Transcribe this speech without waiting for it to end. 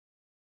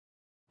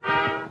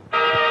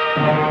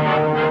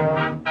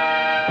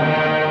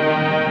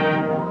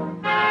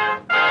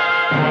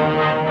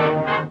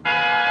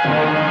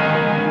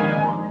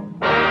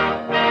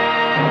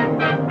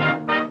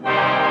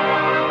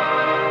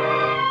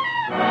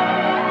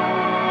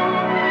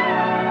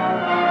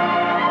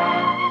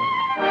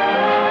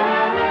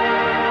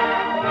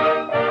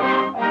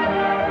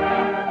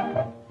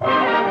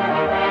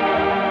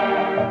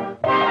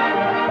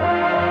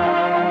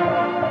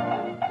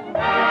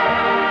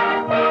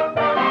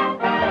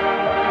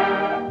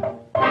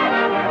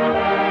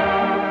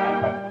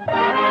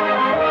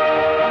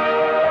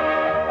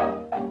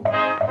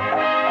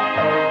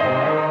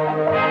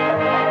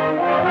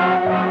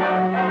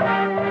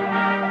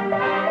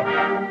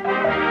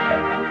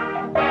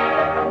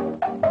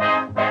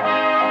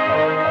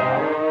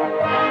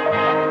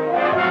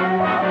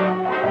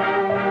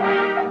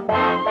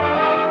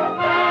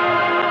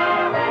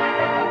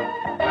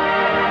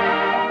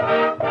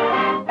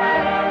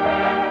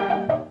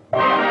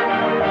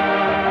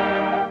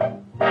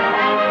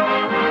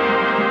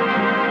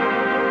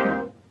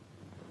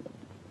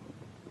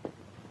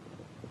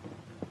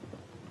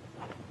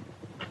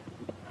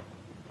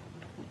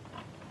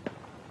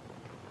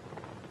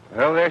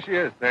There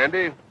she is,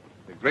 Sandy.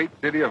 The great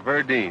city of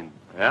Verdun.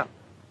 Yeah.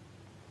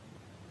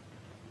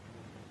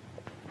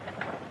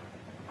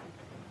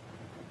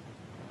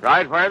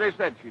 Right where they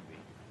said she'd be.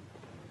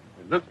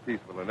 It looks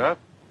peaceful enough.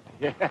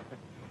 Yeah.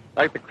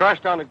 Like the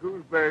crust on a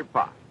gooseberry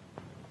pie.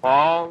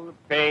 All the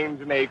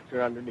pains and aches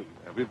are underneath.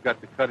 Now, we've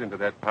got to cut into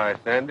that pie,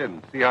 Sandy,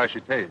 and see how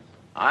she tastes.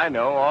 I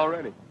know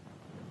already.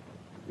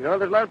 You know,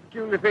 there's a lot of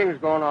peculiar things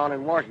going on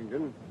in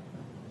Washington.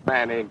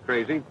 Man ain't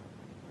crazy.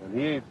 And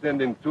he ain't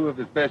sending two of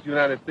his best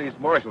United States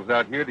Marshals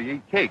out here to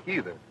eat cake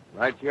either.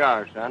 Right you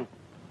are, son.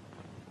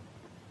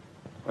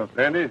 Well,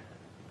 Sandy,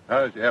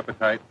 how's your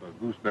appetite for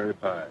gooseberry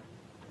pie?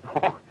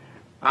 Oh,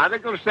 I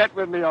think it'll set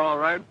with me all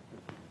right.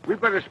 We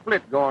better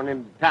split going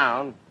into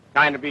town.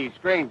 Kind of be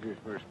strangers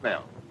for a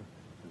spell.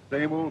 The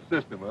same old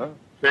system, huh?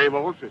 Same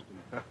old system.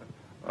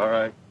 All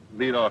right.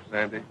 Lead off,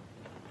 Sandy.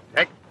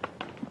 Heck.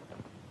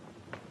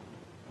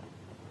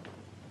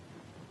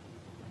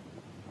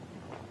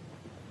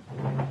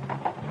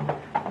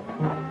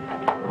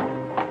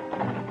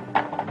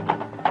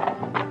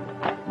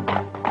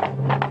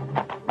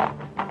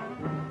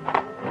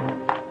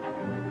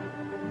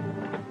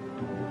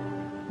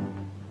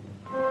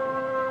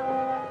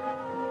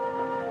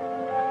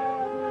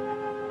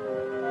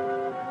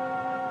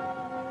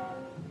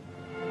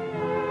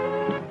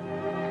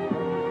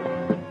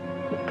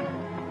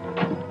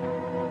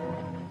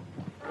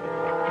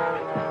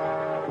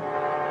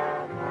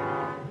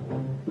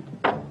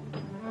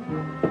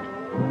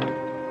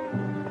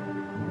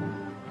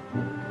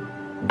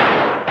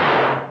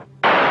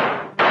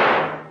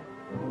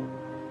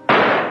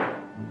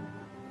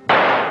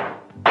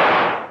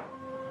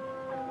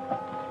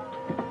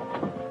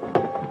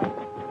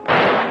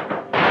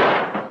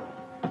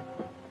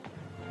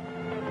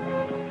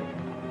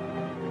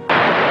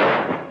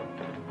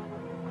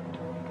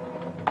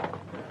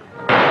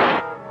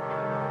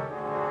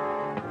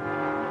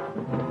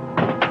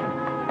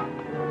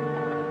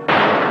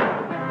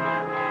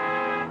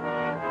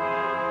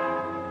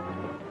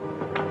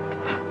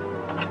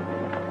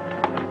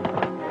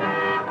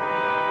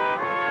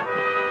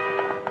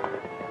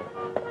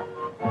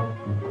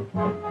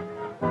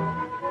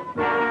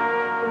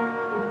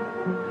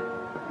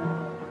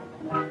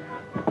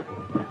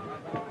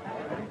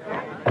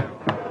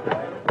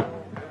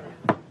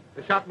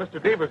 Shot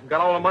Mr. Devers and got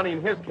all the money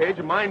in his cage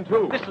and mine,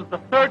 too. This is the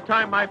third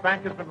time my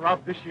bank has been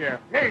robbed this year.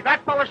 Hey,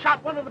 that fella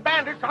shot one of the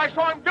bandits. I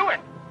saw him do it.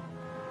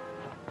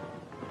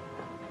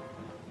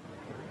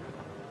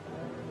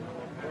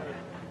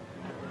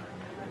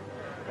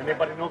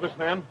 Anybody know this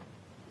man?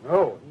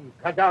 No, he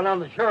cut down on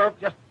the sheriff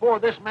just before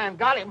this man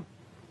got him.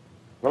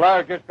 Well, I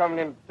was just coming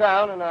into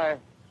town, and I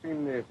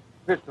seen this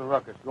pistol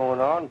ruckus going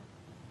on.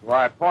 So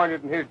I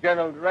pointed in his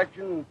general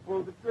direction and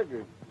pulled the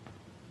trigger.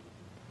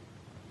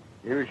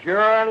 He was sure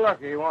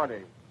unlucky, wasn't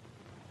he?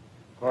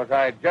 Of course,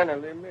 I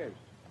generally missed.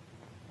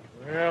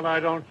 Well,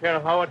 I don't care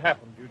how it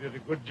happened. You did a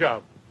good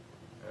job.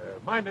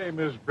 My name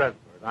is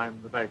Bradford.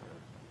 I'm the banker.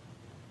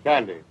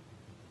 Candy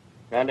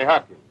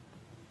Hopkins.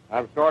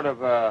 I'm sort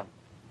of a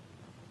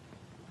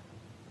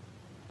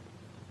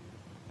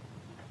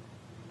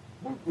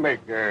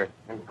bootmaker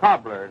and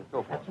cobbler and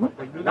so forth.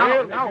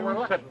 Now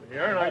we're settled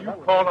here. Now,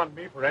 you call on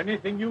me for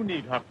anything you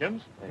need,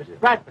 Hopkins. Mr.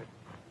 Bradford,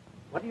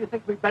 what do you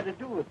think we'd better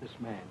do with this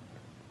man?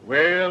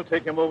 We'll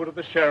take him over to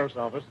the sheriff's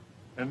office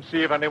and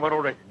see if anyone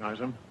will recognize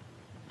him.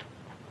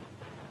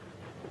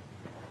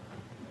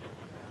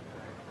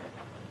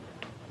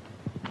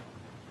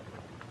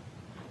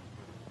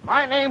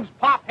 My name's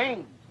Pop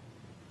Haynes.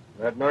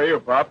 Glad to know you,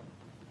 Pop.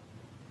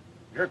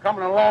 Your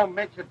coming along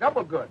makes it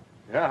double good.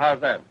 Yeah,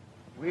 how's that?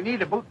 We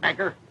need a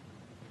bootmaker.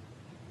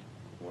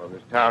 Well,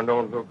 this town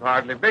don't look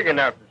hardly big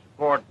enough to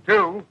support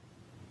two.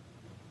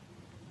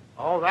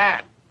 Oh,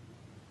 that.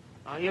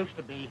 I used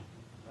to be.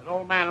 That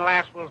old man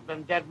Laswell's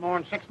been dead more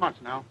than 6 months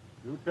now.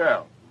 You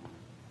tell.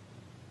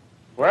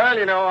 Well,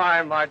 you know,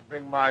 I might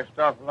bring my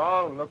stuff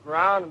along, look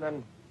around, and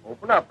then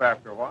open up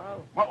after a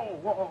while.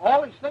 Well,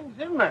 all these things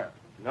in there.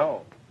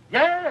 No.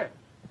 Yes.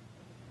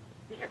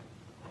 Here.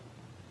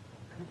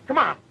 Come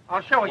on,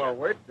 I'll show you. Well,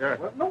 wait.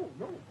 Well, no,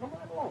 come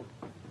right along.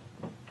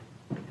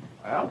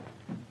 Well,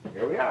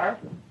 here we are.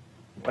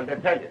 What did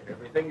I tell you?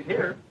 Everything's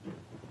here.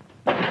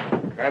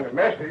 Kind of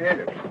messy,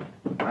 ain't it?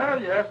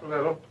 Well, yes, a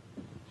little.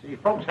 See,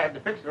 folks had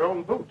to fix their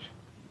own boots.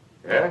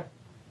 Yeah?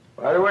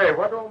 By the way,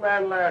 what old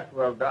man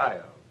Laswell die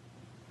of?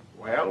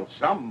 Well,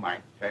 some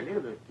might tell you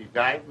that he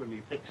died when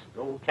he fixed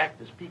old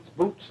Cactus Pete's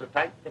boots so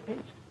tight they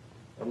pinched.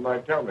 Some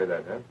might tell me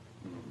that, huh?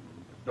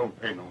 Don't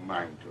pay no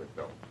mind to it,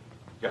 though.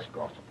 Just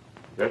gossip.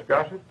 Just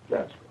gossip?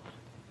 Just gossip.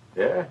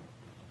 Yeah?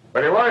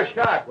 But he was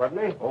shot,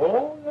 wasn't he?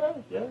 Oh,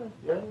 yes.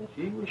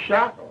 He was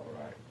shot, all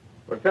right.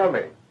 Well, tell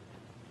me,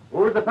 who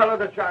was the fellow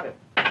that shot him?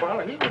 Well,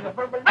 he was a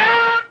verbal...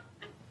 Ah!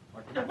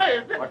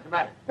 What's the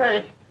matter?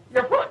 Hey,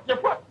 your foot,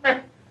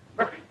 man.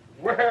 Look,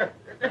 Where?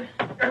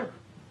 Well,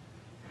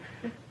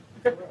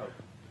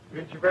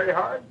 hit you very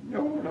hard?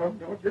 No,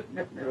 just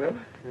nipped me a little.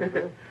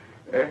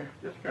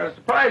 Just kind of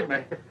surprised me.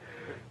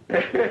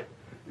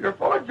 You're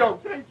full of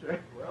jokes, ain't you?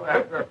 Well,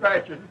 after a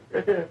fashion.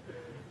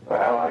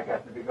 Well, I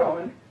got to be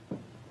going.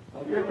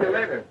 I'll see you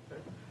later.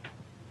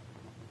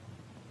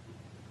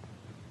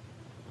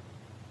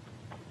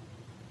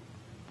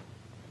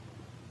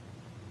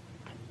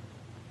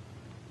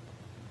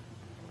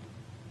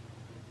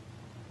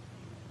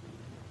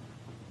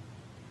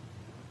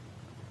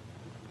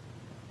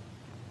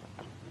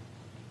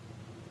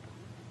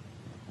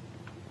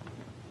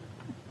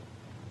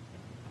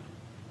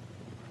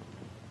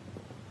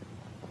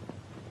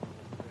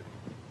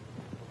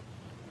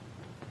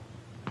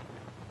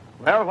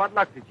 Well, what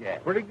luck did you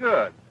have? Pretty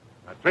good.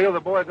 I trailed the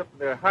boys up to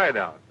their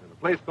hideout in a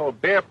place called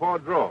Bear Paw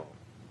Draw.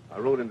 I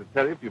rode in to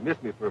tell you if you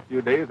miss me for a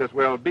few days, that's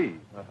where I'll be.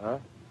 Uh-huh.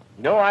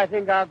 You know, I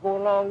think I'll go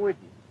along with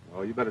you.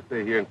 Oh, you better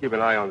stay here and keep an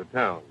eye on the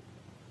town.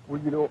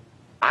 Well, you know,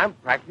 I'm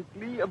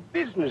practically a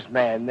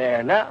businessman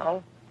there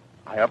now.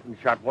 I up and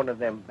shot one of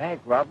them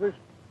bank robbers,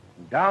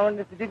 and darn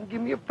if they didn't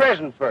give me a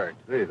present for it.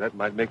 Hey, that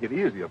might make it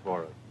easier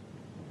for us.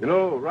 You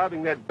know,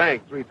 robbing that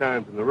bank 3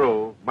 times in a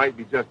row might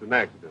be just an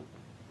accident.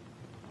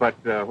 But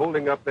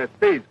holding up that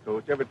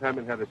stagecoach every time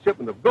it had a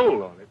shipment of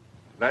gold on it,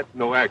 that's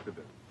no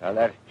accident. Now,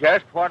 that's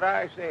just what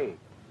I say.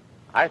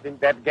 I think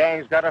that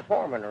gang's got a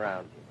foreman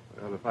around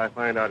here. Well, if I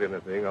find out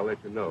anything, I'll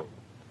let you know.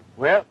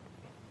 Well,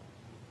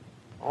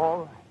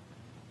 all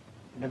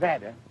right.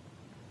 Nevada,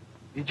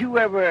 did you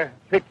ever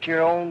fix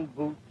your own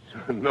boots?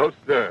 No,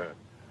 sir.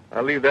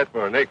 I'll leave that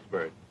for an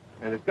expert.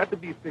 And it's got to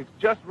be fixed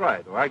just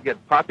right, or I get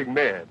popping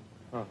mad.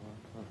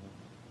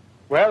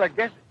 Well, I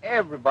guess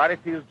everybody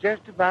feels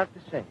just about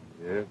the same.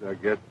 Yes, I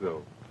guess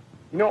so.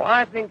 You know,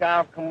 I think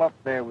I'll come up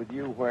there with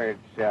you where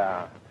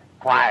it's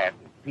quiet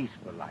and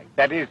peaceful like.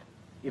 That is,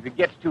 if it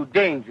gets too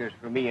dangerous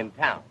for me in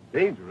town.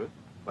 Dangerous?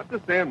 What the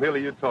Sam Hill are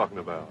you talking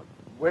about?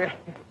 Well,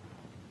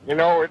 you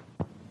know,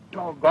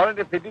 doggone it,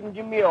 if they didn't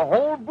give me a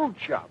whole boot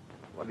shop.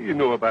 What do you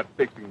know about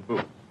fixing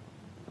boots?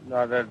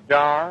 Not a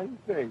darn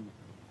thing.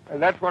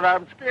 And that's what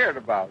I'm scared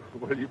about.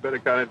 Well, you better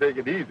kind of take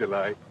it easy,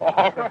 like.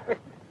 All right.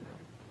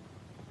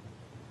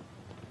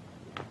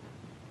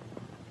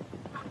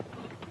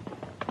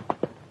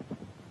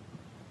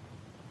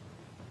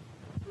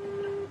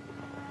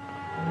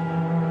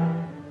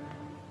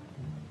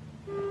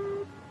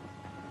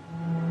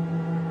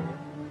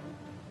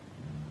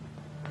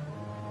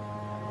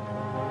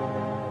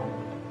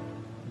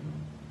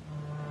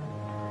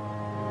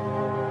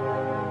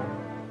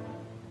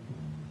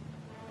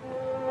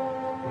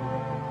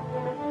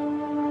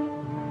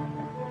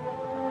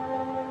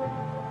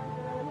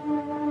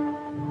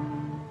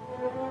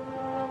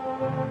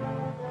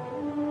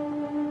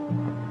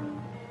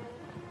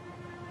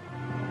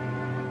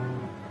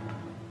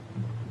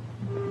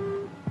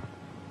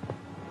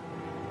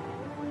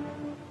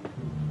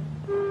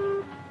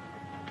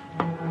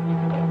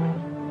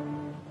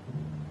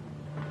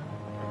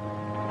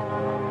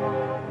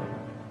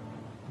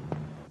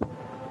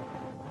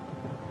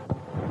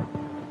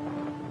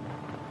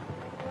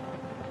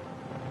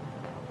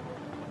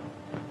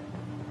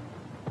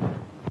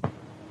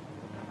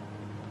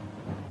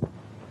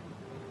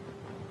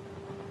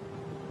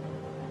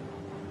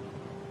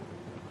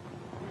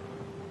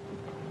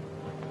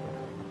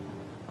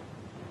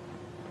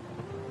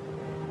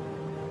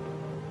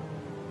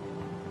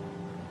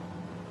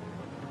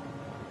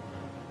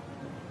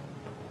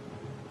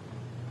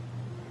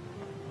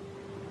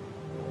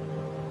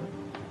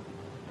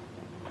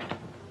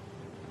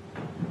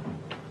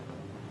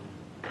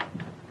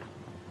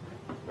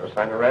 No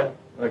sign of Red?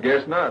 I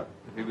guess not.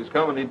 If he was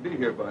coming, he'd be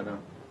here by now.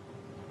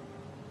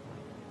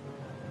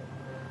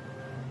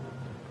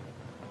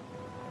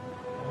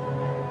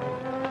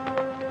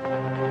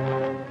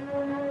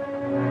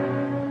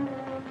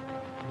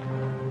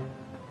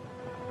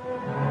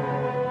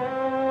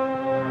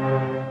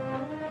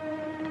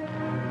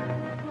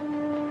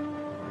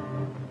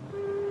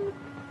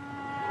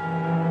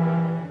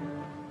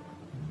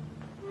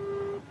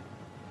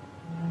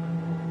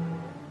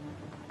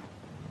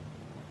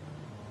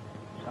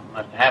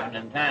 Must have happened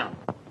in town.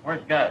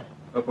 Where's Gus?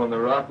 Up on the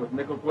rock with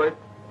nickel plate?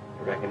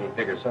 You reckon he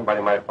figures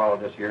somebody might have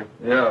followed us here?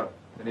 Yeah.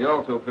 And he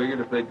also figured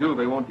if they do,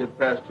 they won't get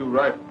past 2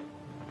 rifles.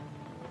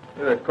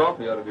 Yeah, that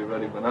coffee ought to be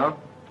ready by now.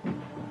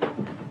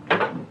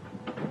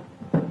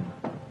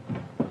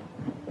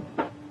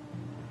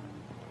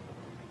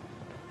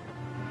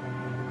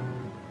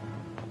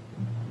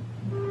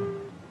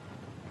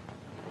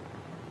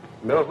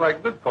 Smells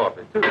like good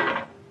coffee, too.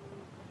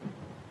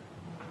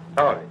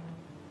 Howdy.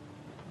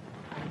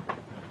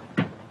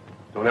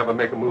 Don't ever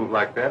make a move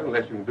like that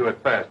unless you can do it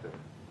faster.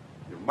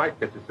 You might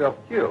get yourself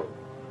killed.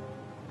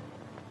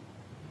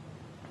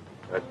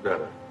 That's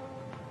better.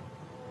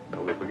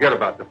 Only forget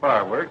about the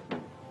fireworks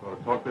and sort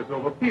of talk this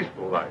over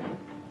peaceful like.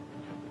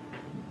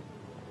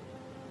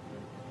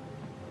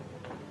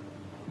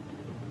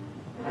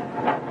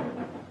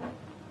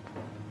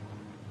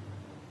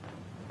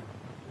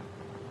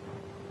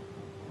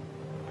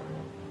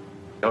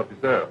 Help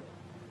yourself.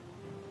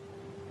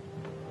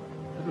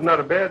 This is not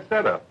a bad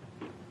setup.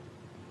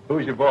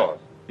 Who's your boss?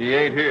 He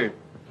ain't here.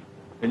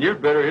 And you'd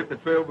better hit the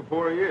trail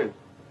before he is.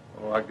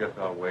 Oh, I guess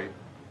I'll wait.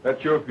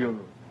 That's your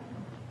funeral.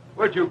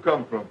 Where'd you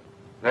come from?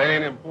 That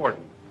ain't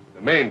important.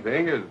 The main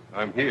thing is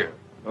I'm here.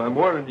 I'm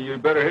warning you,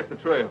 you'd better hit the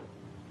trail.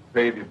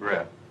 Save your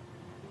breath.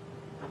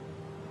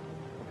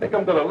 I think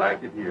I'm gonna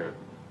like it here.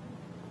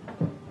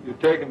 You're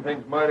taking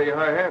things mighty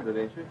high-handed,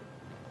 ain't you?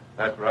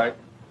 That's right.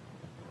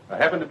 I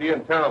happened to be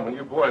in town when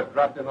you boys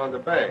dropped in on the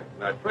bank,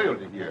 and I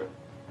trailed you here.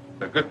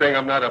 It's a good thing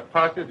I'm not a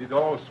posse. You'd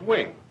all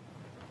swing.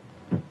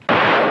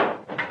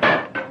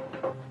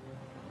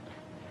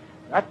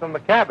 That's from the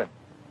cabin.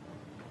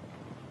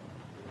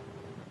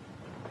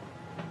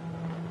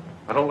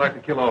 I don't like to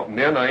kill off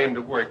men I aim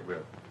to work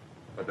with.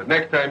 But the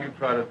next time you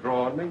try to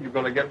draw on me, you're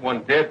going to get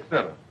one dead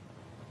center.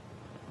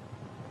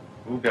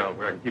 Move down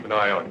where I can keep an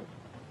eye on you.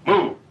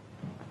 Move!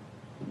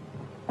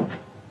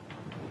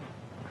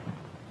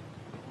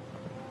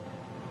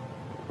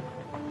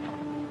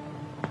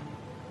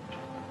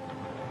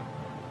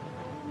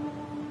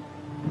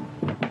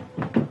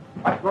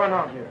 What's going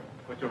on here?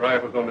 Put your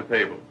rifles on the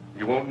table.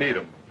 You won't need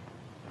them.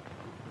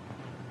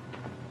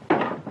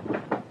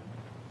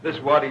 This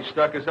waddy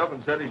stuck us up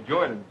and said he's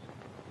joining us.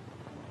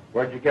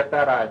 Where'd you get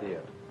that idea?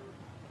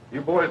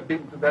 You boys beat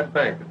him to that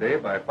bank today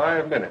by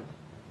 5 minutes.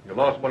 You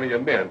lost one of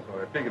your men,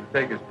 so I figured to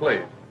take his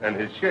place and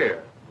his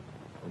share.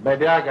 Well,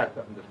 maybe I got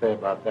something to say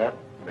about that.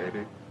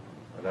 Maybe,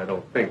 but I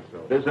don't think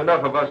so. There's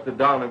enough of us to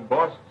down him,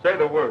 boss. Say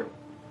the word.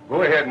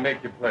 Go ahead and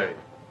make your play.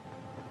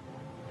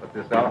 But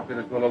this outfit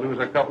is going to lose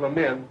a couple of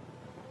men.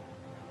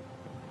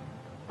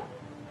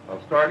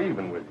 I'll start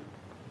even with you.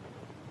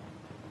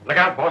 Look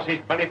out, boss.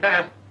 He's plenty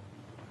fast.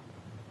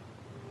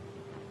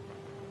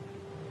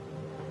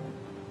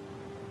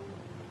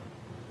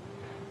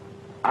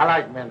 I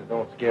like men that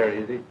don't scare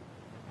easy.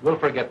 We'll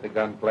forget the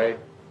gunplay.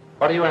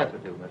 What do you answer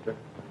to, mister?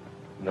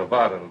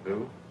 Nevada'll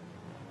do.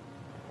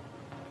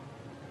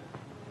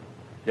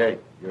 Jake,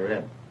 you're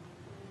in.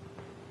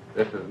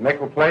 This is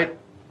Nickel Plate,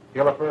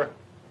 Hillyer,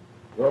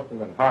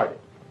 Wilson, and Hardy.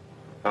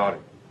 Howdy.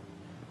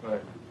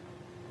 Right.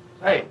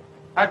 Hey,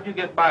 how'd you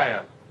get by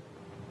us?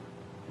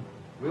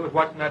 We was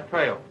watching that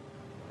trail.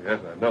 Yes,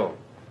 I know.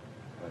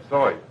 I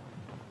saw you.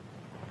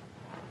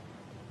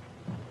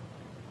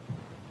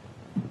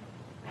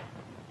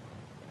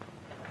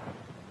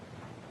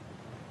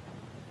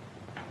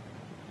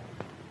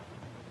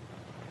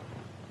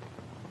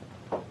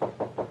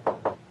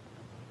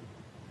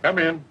 Come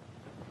in.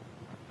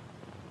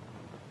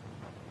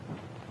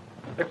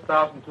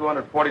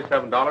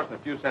 $6,247 and a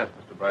few cents,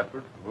 Mr.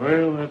 Bradford.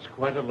 Well, that's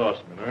quite a loss,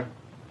 Miller.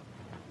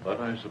 But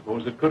I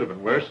suppose it could have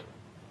been worse.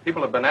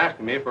 People have been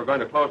asking me if we're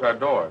going to close our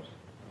doors.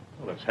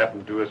 Well, it's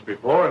happened to us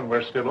before, and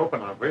we're still open,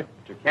 aren't we?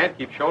 But you can't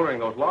keep shouldering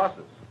those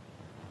losses.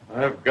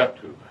 I've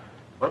got to.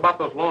 What about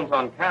those loans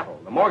on cattle,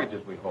 the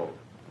mortgages we hold?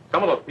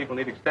 Some of those people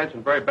need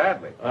extension very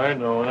badly. I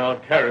know, and I'll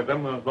carry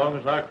them as long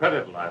as our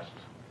credit lasts.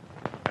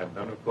 And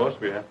then, of course,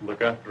 we have to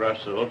look after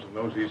ourselves in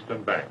those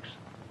eastern banks.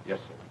 Yes,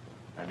 sir.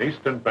 And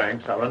eastern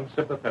banks are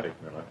unsympathetic,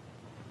 Miller.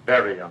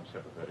 Very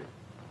unsympathetic.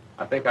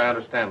 I think I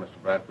understand,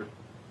 Mr. Bradford.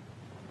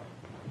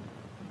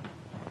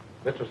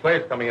 Mr.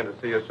 Slade's coming in to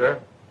see you, sir.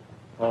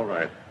 All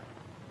right.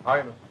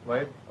 Hi, Mr.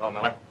 Slade. Hello,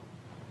 Miller.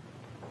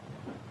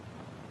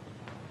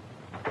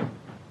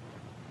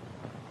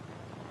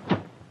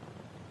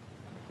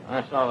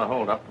 I saw the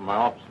holdup from my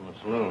office in the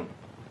saloon.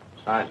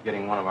 Besides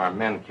getting one of our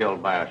men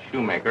killed by a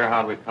shoemaker,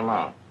 how'd we come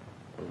out?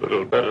 A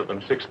little better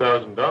than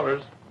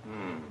 $6,000.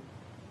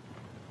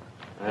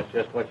 That's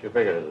just what you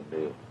figured it'd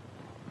be.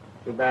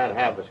 Too bad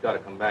half of it's got to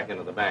come back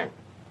into the bank.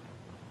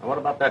 Now, what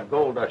about that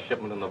gold dust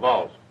shipment in the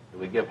vaults? Do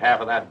we give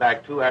half of that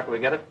back, too, after we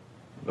get it?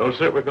 No,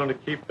 sir, we're going to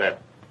keep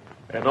that.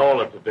 And all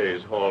of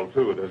today's haul,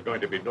 too. There's going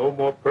to be no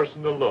more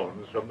personal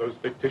loans from those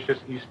fictitious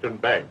eastern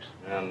banks.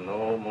 And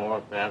no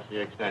more fancy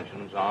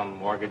extensions on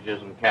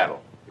mortgages and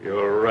cattle.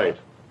 You're right.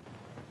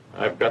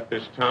 I've got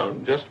this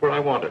town just where I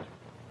want it.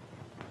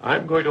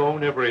 I'm going to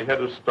own every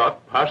head of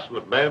stock, parcel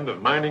of land,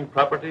 and mining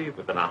property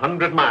within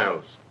 100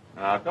 miles.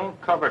 Now, don't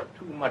cover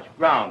too much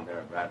ground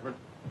there, Bradford.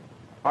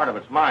 Part of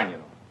it's mine, you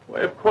know. Why,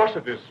 of course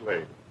it is,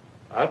 Slade.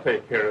 I'll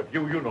take care of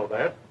you. You know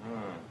that.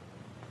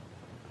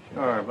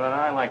 Sure, but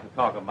I like to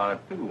talk about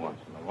it, too, once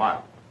in a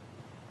while.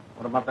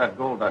 What about that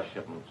gold dust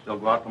shipment? Still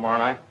go out tomorrow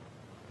night?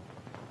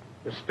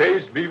 The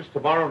stage leaves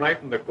tomorrow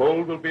night, and the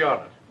gold will be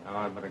on it. Now,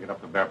 I'd better get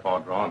up to Bear Paw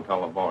Draw and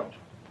tell the boys.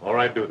 All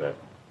right, do that.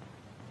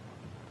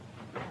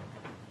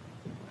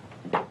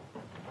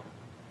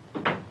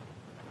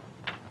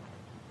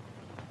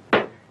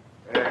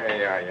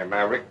 There you are,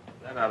 Maverick.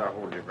 That ought to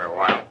hold you for a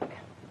while.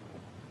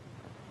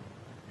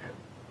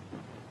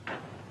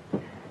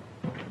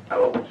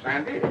 Hello,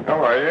 Sandy.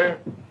 How are you?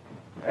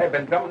 I've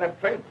been drumming up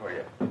trade for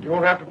you. You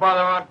won't have to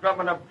bother about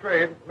drumming up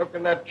trade. Look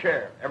in that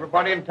chair.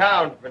 Everybody in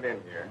town's been in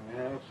here.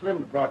 Well,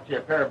 Slim brought you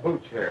a pair of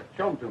boots here.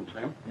 Show them to him,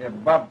 Slim. Yeah,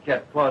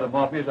 Bobcat clawed him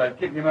off me as I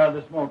kicked him out of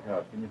the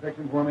smokehouse. Can you fix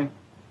him for me?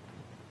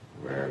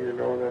 Well, you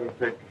know, that'll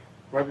take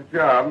quite a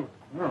job.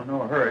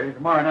 No hurry.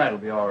 Tomorrow night will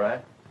be all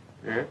right.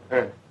 Yeah?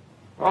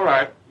 All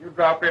right. You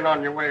drop in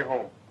on your way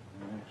home.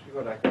 See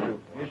what I can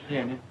do. Here's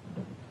seeing you.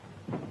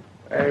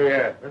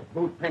 Hey, this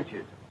boot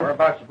pinches.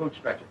 Whereabouts the boot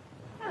stretcher?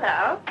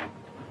 Hello.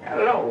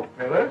 Hello,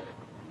 Phyllis.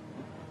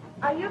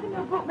 Are you the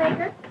new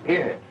bootmaker?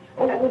 Yes.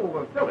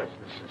 Oh, Phyllis,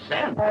 this is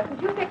Sam.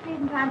 Could you fix these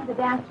in time for the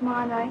dance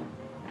tomorrow night?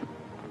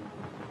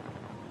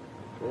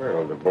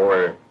 Well, the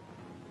boy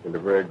isn't a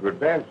very good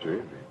dancer,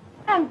 is he?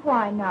 And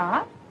why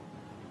not?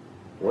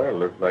 Well,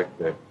 looks like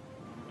the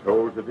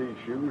toes of these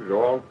shoes are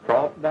all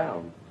tromped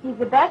down. He's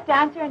the best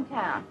dancer in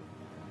town.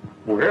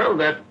 Well,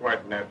 that's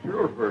quite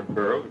natural for a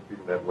girl to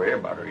feel that way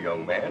about her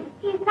young man.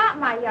 He's not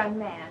my young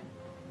man.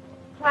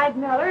 Clyde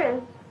Miller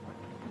is,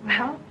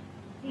 well,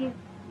 he's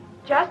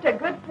just a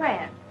good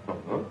friend.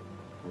 Uh-huh.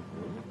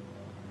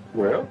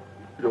 Well,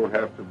 you don't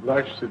have to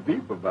blush so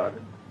deep about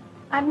it.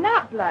 I'm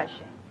not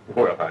blushing.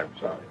 Well, I'm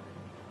sorry.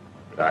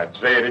 But I'd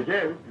say it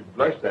again if you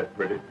blush that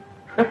pretty.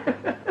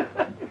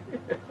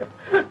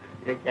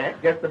 You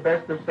can't get the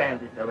best of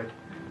Sandy, Phyllis.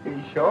 He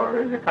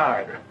sure is a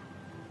card.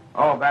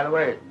 Oh, by the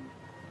way,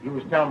 you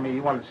was telling me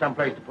you wanted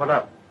someplace to put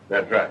up.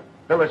 That's right.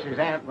 Phyllis's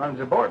aunt runs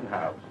a boarding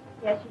house.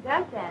 Yes, she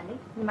does, Sandy.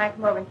 You might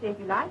come over and see if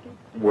you like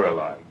it. Well,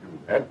 I'll do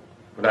that.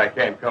 But I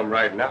can't come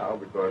right now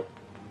because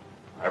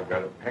I've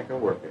got a pack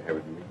of work ahead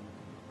of me.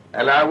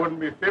 And I wouldn't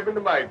be fibbing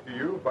a mite to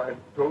you if I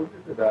told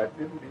you that I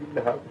didn't even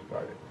know how to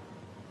start it.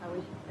 I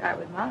wish you'd start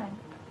with mine.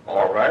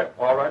 All right.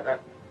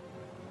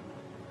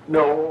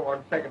 No,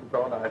 on second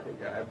thought, I think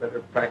I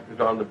better practice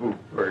on the boot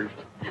first.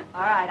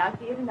 All right, I'll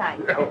see you tonight.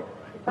 All right.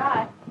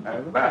 Goodbye.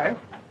 Goodbye.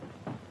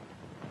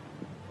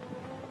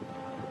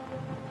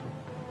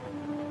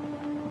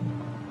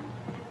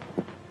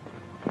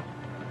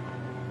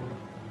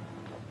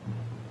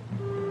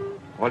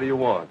 What do you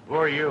want? Who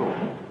are you?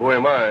 Who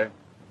am I? You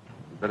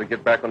better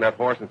get back on that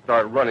horse and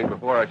start running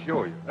before I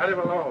show you. Let him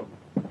alone.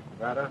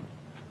 Rather?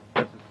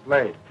 This is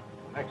Slade.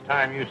 Next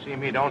time you see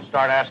me, don't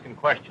start asking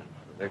questions.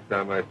 The next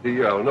time I see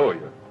you, I'll know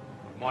you.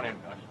 Come on in,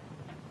 Gus.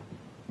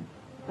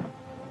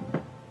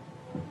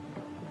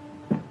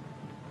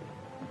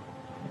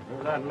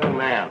 Who's that new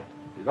man?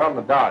 He's on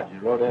the dodge. He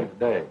rode in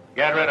today.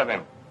 Get rid of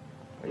him.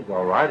 He's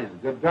all right. He's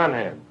a good gun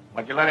hand.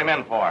 What'd you let him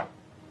in for?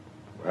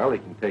 Well, he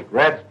can take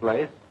Red's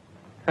place.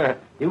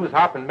 He was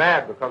hopping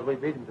mad because we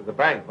beat him to the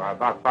bank by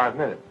about 5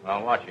 minutes.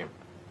 Well, watch him.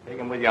 Take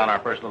him with you on our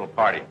first little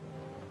party.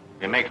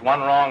 If he makes one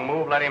wrong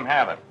move, let him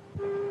have it.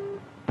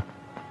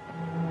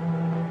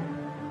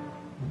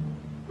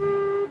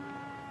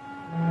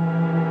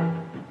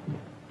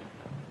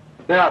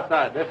 Stay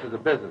outside. This is a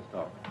business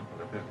talk.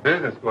 Well, if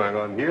there's business going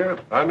on here,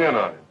 I'm in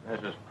on it.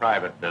 This is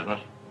private business.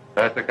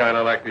 That's the kind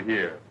I like to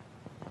hear.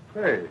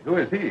 Hey, who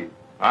is he?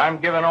 I'm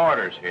giving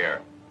orders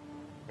here.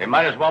 You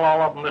might as well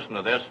all up and listen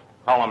to this.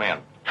 Call him in.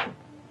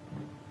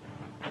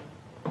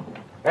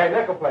 Hey,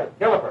 nickel plate.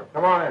 Hillyer,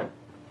 come on in.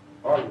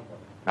 All you fellas.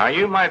 Now,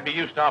 you might be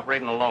used to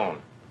operating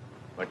alone,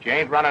 but you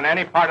ain't running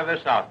any part of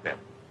this outfit.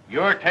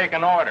 You're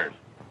taking orders.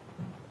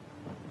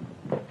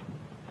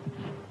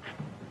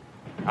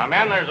 Now,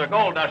 men, there's a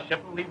gold dust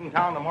shipment leaving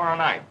town tomorrow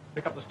night.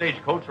 Pick up the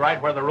stagecoach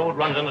right where the road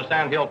runs into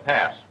Sand Hill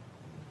Pass.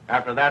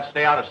 After that,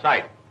 stay out of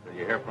sight till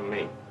you hear from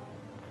me.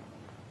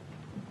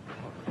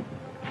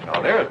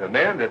 Now, there's a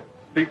man that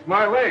speaks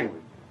my language.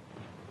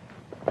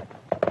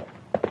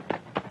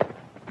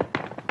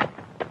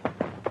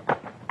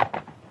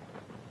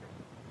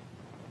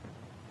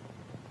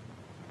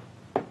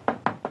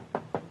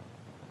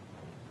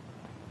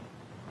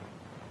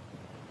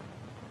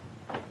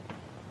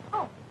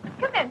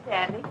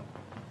 Sandy.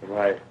 Am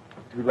I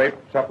too late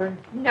for supper?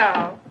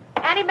 No.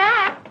 Annie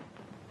Mack.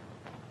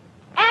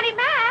 Annie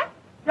Mack.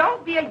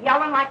 Don't be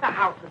a-yelling like the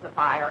house is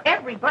afire.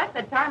 Every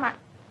blessed time I...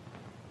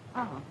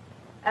 Oh.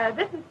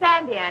 This is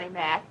Sandy, Annie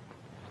Mack.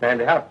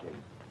 Sandy Hopkins.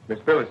 Miss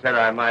Phyllis said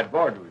I might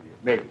board with you.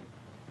 Maybe.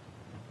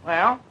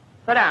 Well,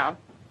 sit down.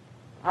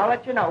 I'll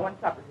let you know when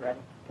supper's ready.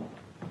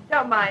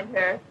 Don't mind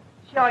her.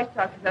 She always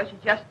talks as though she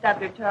just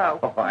stubbed her toe.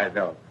 Oh, I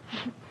don't.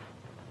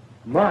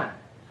 My,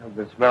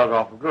 something smells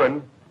awful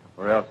good,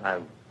 or else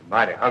I'm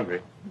mighty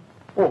hungry.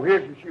 Oh,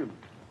 here's your shoes.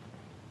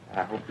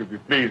 I hope you'll be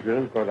pleased with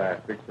them, because I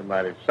fixed them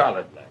mighty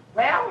solid like.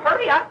 Well,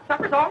 hurry up.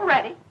 Supper's all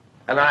ready.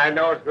 And I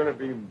know it's going to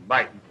be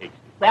mighty tasty.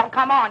 Well,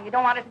 come on. You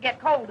don't want it to get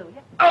cold, do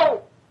you?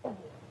 Oh!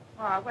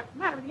 What's the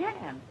matter with your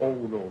hand? Oh,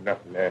 no,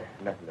 nothing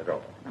nothing at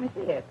all. Let me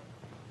see it.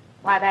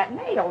 Why, that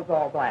nail's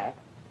all black.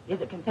 Is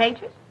it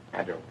contagious?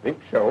 I don't think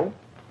so.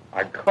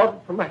 I caught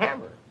it from a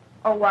hammer.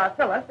 Oh,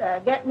 Phyllis,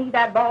 get me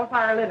that ball of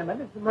fire liniment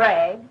and some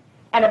rags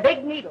and a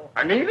big needle.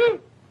 A needle?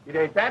 It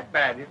ain't that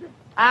bad, is it?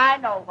 I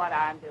know what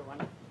I'm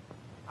doing.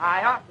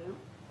 I ought to.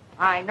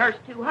 I nursed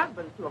 2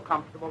 husbands to a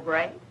comfortable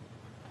grave.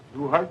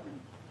 2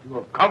 husbands to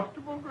a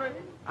comfortable grave?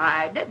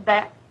 I did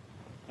that.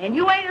 And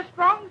you ain't as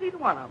strong as either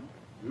one of them.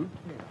 You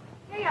can't.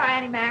 Here you are,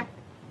 Annie Mac.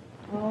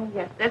 Oh,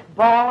 yes, this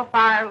ball of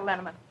fire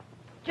liniment.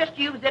 Just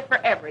use it for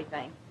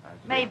everything.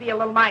 Maybe a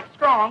little mighty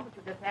strong, but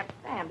you just have to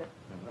stand it.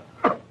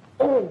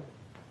 Oh,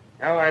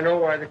 now I know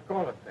why they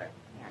call it that.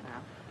 Here,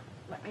 now.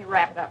 Let me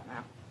wrap it up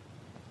now.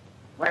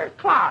 Where's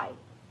Clyde?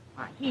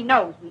 Why, he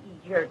knows we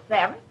eat here at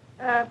 7.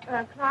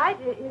 Clyde,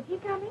 is he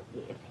coming?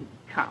 Yes, he's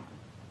coming.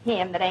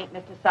 Him that ain't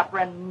missed a supper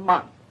in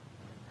months.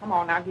 Come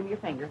on, now, give me your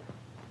finger.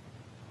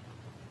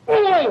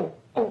 Oh!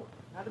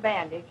 Another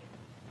bandage.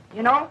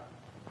 You know,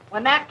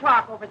 when that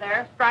clock over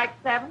there strikes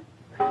 7,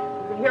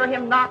 You can hear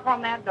him knock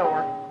on that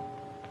door.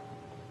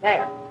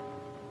 There.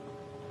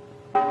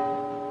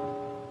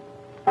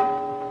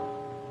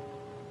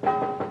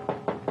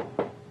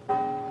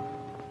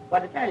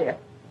 What'd I tell you?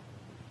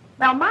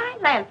 Well, my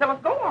land, Phyllis,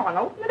 go on.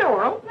 Open the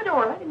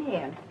door, let him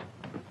in.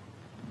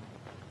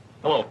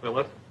 Hello,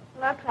 Phyllis.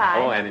 Hello, Clyde.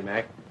 Hello, Andy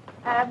Mack.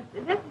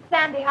 This is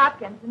Sandy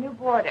Hopkins, the new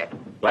boarder.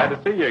 Glad to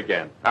see you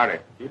again. Howdy.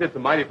 You did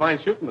some mighty fine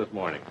shooting this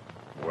morning.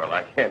 Well,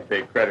 I can't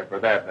take credit for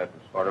that. That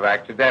was sort of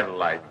accidental,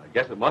 like. I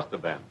guess it must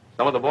have been.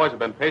 Some of the boys have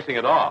been pacing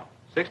it off.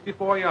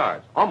 64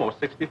 yards, almost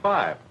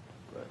 65.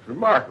 That's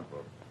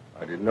remarkable.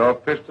 I didn't know a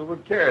pistol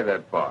would carry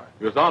that far.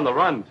 He was on the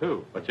run,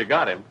 too, but you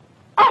got him.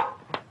 Oh,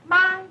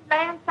 my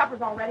land,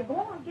 supper's already. Go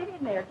on, get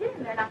in there. Get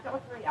in there. Now,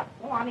 Phyllis, hurry up.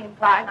 Go on in,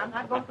 Clyde. I'm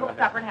not going to cook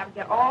supper and have to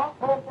get all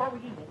cold before we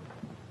eat it.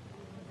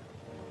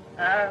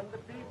 And the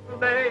people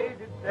they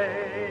did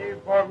say,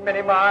 for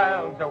many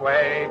miles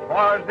away,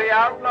 'twas the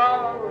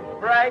outlaws,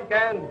 Frank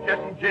and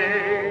Jesse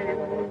James.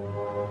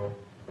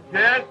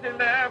 Jesse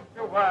left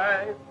a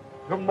wife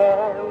to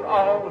mourn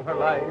all her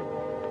life.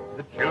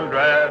 The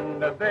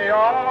children, they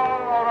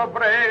all are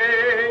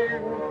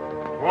brave.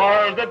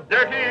 'Twas the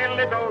dirty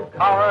little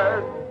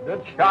coward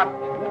that shot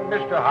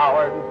Mr.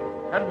 Howard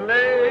and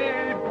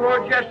laid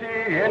poor Jesse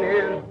in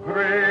his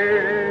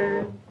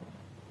grave.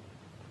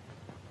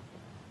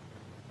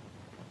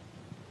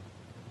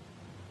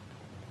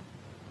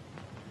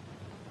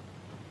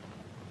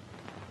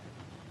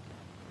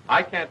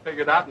 I can't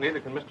figure it out, and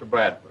neither can Mr.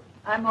 Bradford.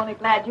 I'm only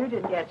glad you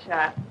didn't get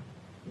shot.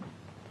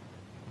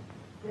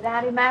 Did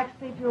Auntie Max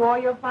see through all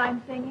your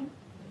fine singing?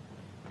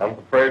 I'm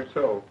afraid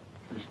so.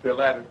 She's still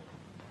at it.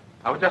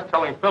 I was just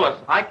telling Phyllis,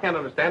 I can't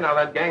understand how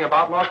that gang of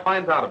outlaws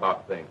finds out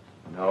about things.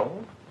 No?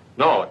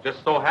 No, it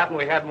just so happened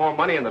we had more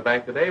money in the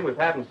bank today than we've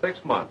had in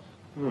 6 months.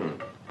 Did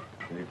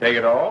he take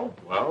it all?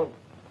 Well,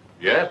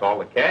 yes, all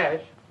the cash.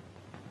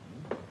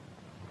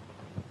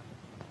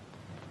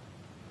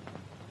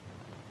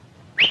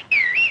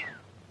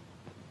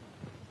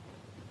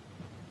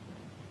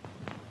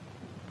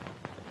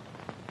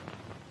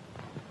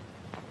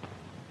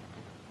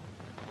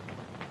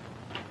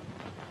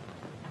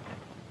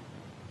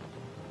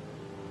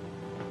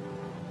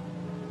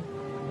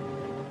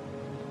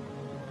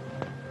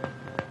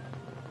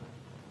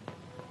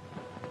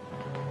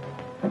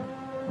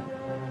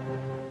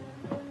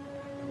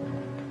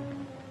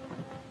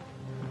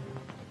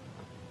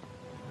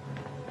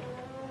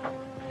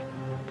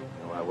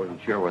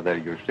 Sure whether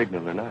you're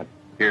signal or not.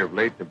 Here of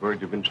late, the birds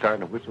have been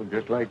starting to whistle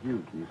just like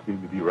you. You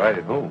seem to be right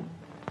at home.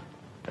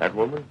 That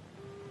woman,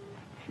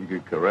 she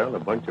could corral a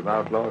bunch of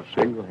outlaws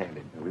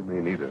single-handed. We may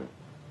need her.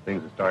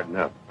 Things are starting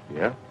up.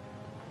 Yeah?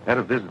 Had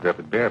a visit up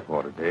at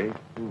Bearpaw today.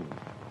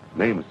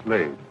 Name is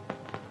Slade.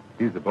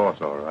 He's the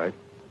boss, all right.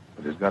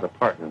 But he's got a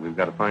partner. We've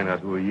got to find out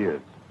who he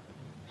is.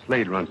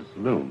 Slade runs a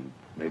saloon.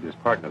 Maybe his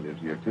partner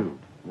lives here, too.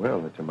 Well,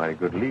 that's a mighty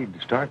good lead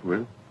to start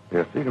with.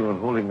 They're figuring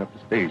on holding up the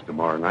stage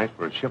tomorrow night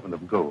for a shipment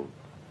of gold.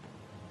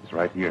 It's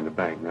right here in the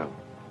bank now.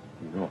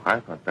 You know, I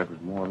thought that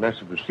was more or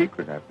less of a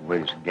secret after the way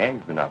this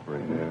gang's been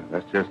operating. Yeah,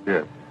 that's just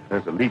it.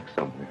 There's a leak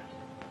somewhere.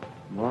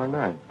 Tomorrow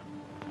night.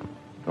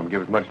 Don't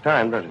give us much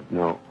time, does it?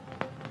 No.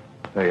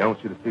 Hey, I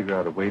want you to figure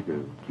out a way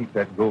to keep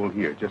that gold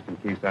here, just in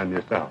case I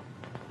miss out.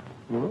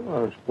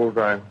 Well, I suppose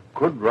I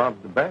could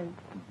rob the bank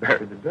and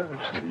bury the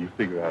dust. You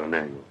figure out an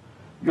angle.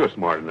 You're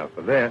smart enough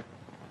for that.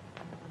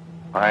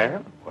 I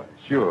am? Why,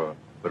 sure.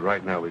 But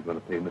right now we're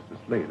going to pay Mr.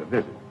 Slade a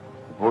visit.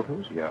 The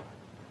boathouse? Yeah.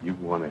 You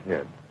go on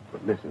ahead.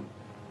 But listen,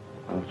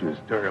 I want you to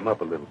stir him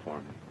up a little for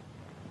me.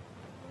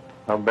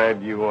 How bad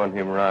do you want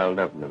him riled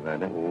up,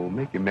 Nevada? Oh,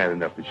 make him mad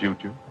enough to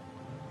shoot you.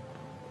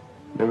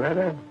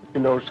 Nevada, you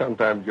know,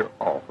 sometimes you're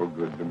awful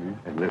good to me.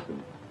 And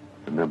listen,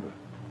 remember,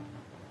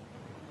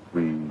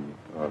 we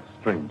are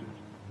strangers.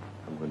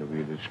 I'm going to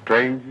be the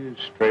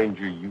strangest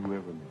stranger you ever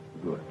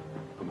met. Good.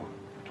 Come on.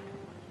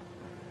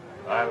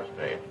 I will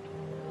stay.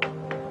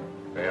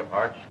 Bay of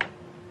Hearts.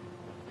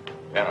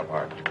 10 of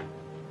Hearts.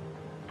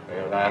 Bay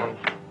of Diamonds.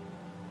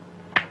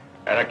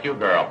 And a Q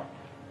girl.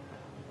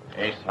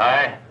 Ace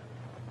high.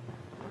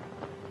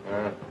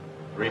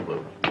 3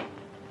 blues.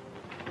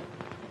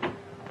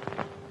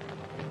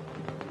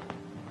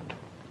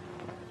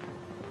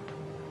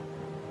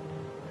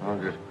 I'll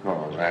just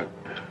call that.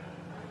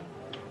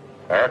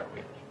 Parrot.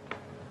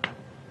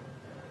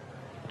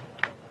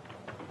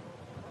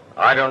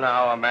 I don't know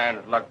how a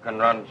man's luck can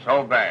run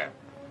so bad.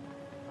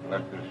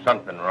 Unless there's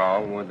something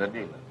wrong with the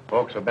dealer.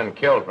 Folks have been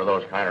killed for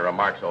those kind of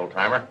remarks,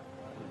 old-timer.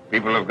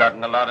 People have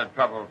gotten a lot of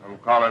trouble from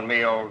calling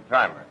me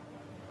old-timer.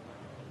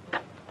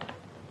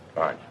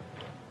 Sarge.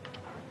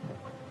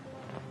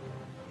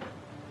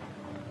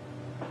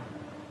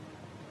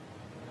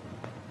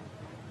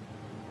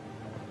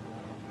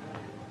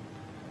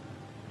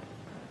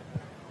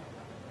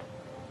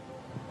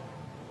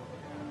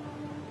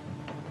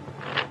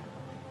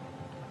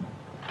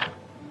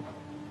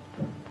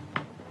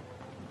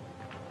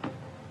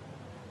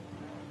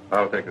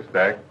 I'll take a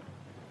stack.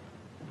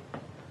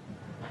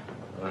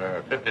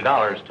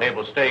 $50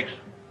 table stakes.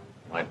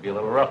 Might be a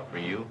little rough for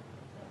you.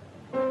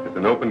 It's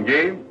an open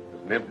game.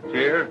 an empty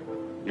chair.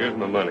 Here's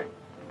my money.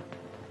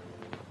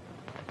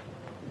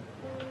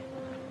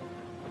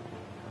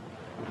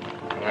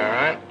 All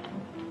right.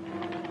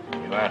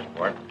 You asked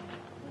for it.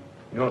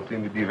 You don't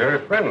seem to be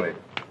very friendly.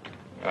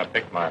 I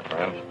picked my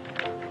friends.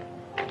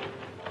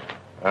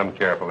 I'm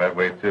careful that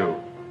way, too.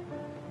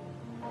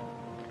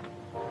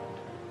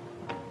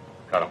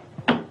 Cut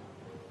them.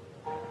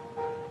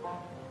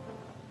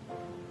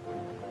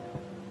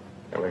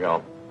 Here we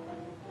go.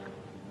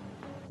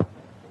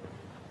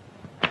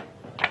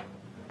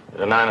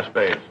 There's a 9 of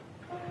spades.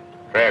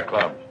 Tray of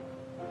clubs.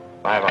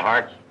 5 of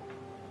hearts.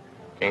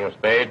 King of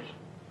spades.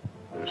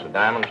 Deuce of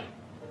diamonds.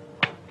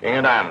 King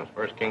of diamonds.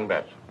 First king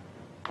bets.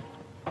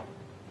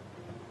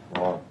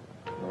 Oh,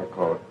 I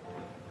call it.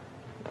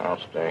 I'll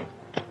stay.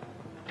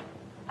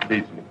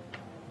 Beats me.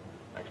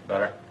 Next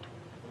better.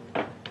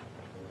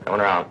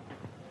 Coming around.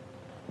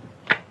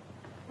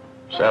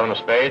 7 of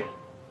spades.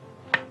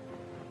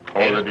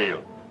 Hold the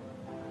deal.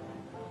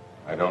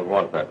 I don't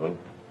want that one.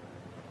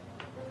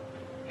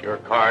 It's your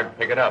card.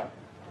 Pick it up.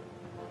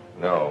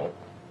 No.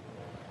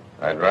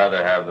 I'd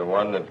rather have the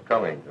one that's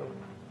coming to me.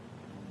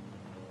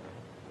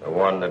 The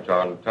one that's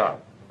on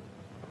top.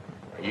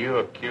 Are you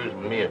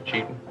accusing me of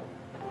cheating?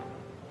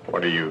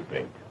 What do you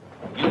think?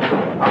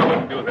 I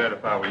wouldn't do that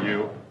if I were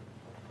you.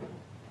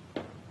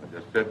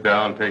 Just sit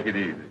down, take it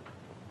easy.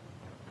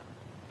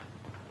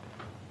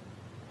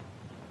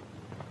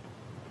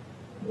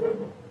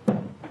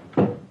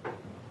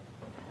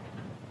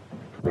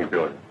 What are you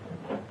doing?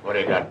 What do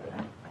you got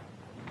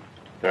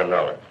there?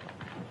 $10.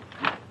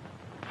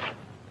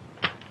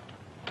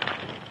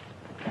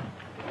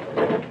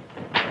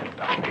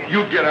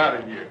 You get out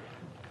of here.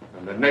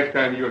 And the next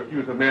time you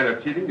accuse a man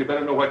of cheating, you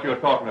better know what you're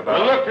talking about.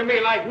 Well, look to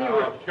me like he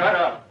was... Shut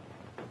up.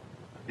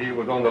 He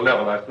was on the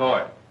level. I saw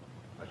it.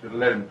 I should have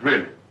let him drill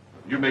you.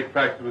 You make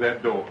tracks through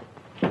that door.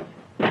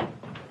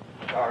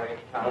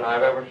 Sorriest town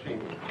I've ever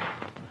seen.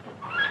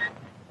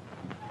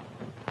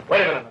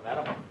 Wait a minute,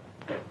 madam.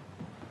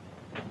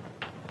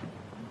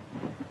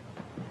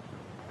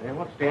 Hey,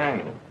 what's the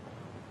angle?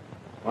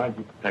 Why'd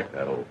you protect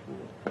that old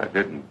fool? I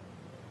didn't.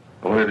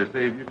 I wanted to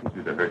save you since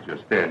you'd have hurt your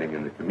standing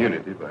in the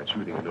community by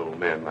shooting an old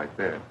man like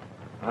that.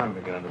 I'm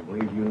beginning to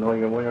believe you know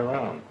your way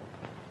around.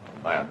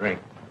 I'll buy a drink.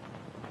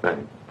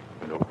 Thanks.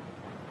 I know.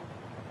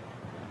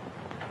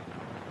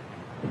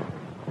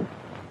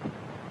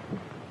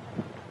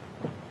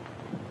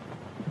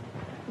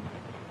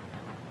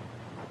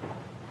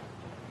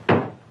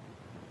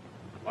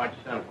 Why'd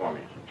you send for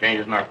me? Some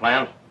changes in our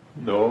plans?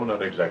 No,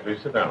 not exactly.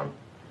 Sit down.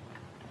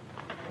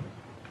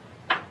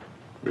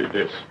 Read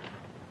this.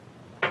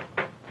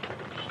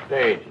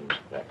 Stage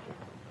inspector.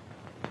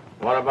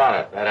 What about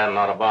it? That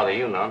ought to bother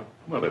you none.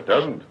 Well, it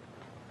doesn't.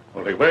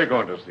 Only we're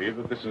going to see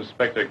that this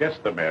inspector gets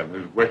the man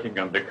who's working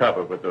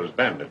undercover with those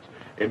bandits.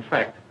 In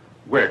fact,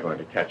 we're going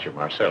to catch him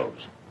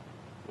ourselves.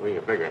 What are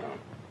you figuring on?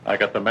 I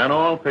got the man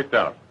all picked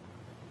out.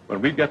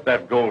 When we get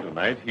that gold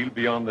tonight, he'll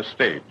be on the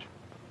stage.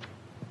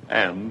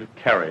 And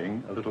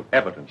carrying a little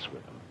evidence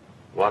with him.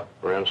 What,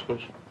 for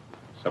instance?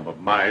 Some of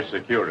my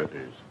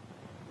securities.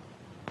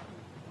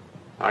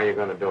 How are you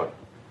going to do it?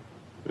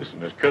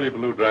 Listen, there's Curly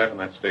Ballou driving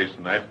that stage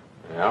tonight.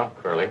 Yeah,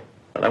 Curly.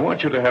 But I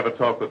want you to have a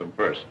talk with him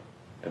first,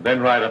 and then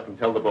ride up and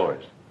tell the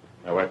boys.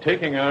 Now, we're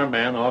taking our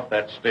man off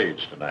that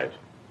stage tonight.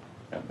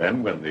 And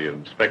then when the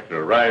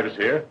inspector arrives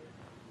here,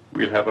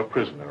 we'll have a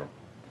prisoner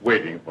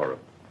waiting for him.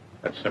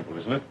 That's simple,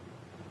 isn't it?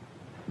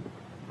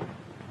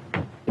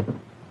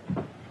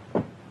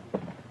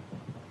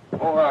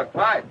 Oh,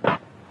 Clyde.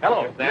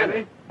 Hello,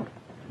 Sandy.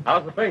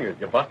 How's the fingers?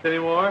 You bust any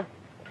more?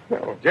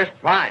 Oh, just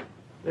fine.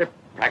 They're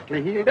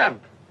practically healed up.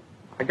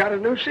 I got a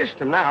new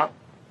system now.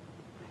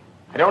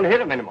 I don't hit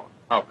them anymore.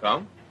 How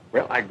come?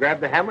 Well, I grab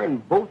the hammer in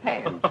both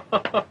hands.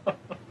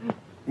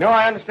 No,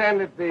 I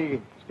understand that the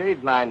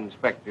stage line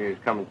inspector is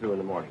coming through in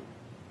the morning.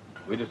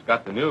 We just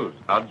got the news.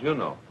 How did you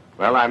know?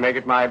 Well, I make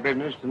it my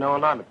business to know a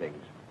lot of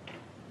things.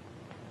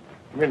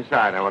 Come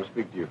inside. I want to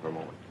speak to you for a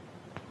moment.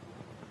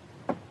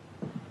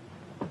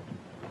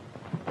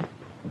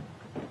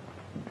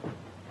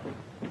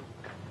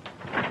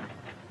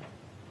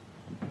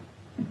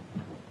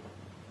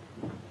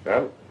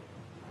 Well,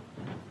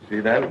 see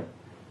that?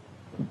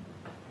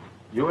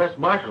 U.S.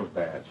 Marshal's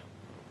badge.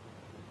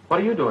 What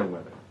are you doing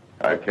with it?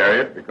 I carry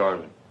it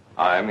because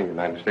I am a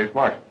United States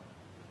Marshal.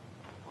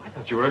 I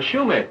thought you were a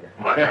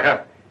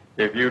shoemaker.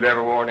 If you'd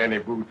ever worn any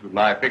boots with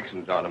my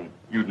fixings on them,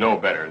 you'd know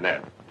better than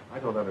that. I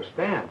don't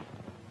understand.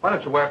 Why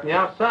don't you wear it from the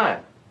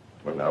outside?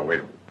 Well, now,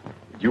 wait a minute.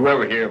 Did you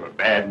ever hear of a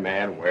bad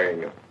man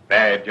wearing a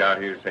badge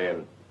out here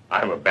saying,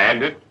 I'm a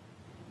bandit?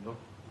 No,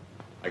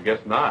 I guess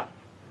not.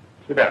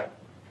 Sit down.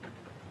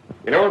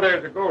 You know,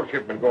 there's a gold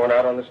shipment going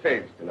out on the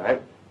stage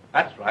tonight.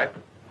 That's right.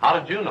 How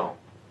did you know?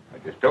 I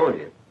just told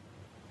you.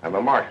 I'm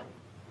a marshal.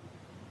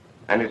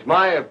 And it's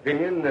my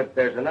opinion that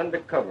there's an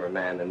undercover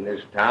man in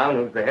this town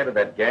who's the head of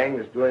that gang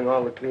that's doing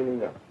all the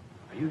cleaning up.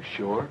 Are you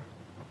sure?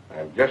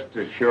 I'm just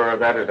as sure of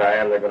that as I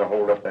am they're going to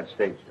hold up that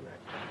stage tonight.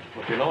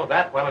 Well, if you know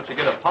that, why don't you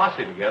get a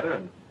posse together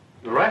and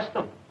arrest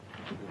them?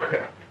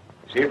 Well,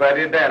 See, if I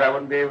did that, I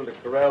wouldn't be able to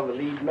corral the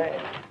lead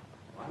man.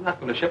 Well, I'm not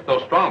going to ship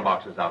those strong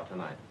boxes out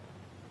tonight.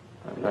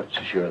 I'm not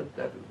so sure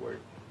that would work.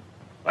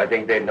 I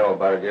think they'd know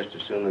about it just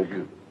as soon as you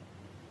do.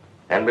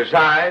 And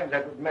besides,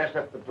 that would mess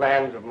up the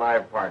plans of my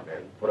partner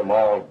and put them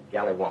all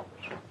gallywampus.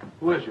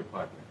 Who is your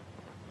partner?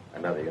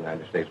 Another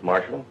United States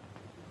Marshal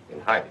in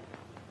hiding.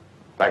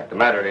 Fact of the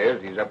matter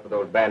is, he's up with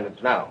those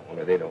bandits now,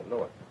 only they don't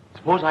know it.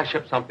 Suppose I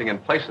ship something in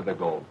place of the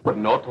gold.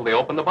 Wouldn't know till they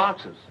open the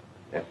boxes.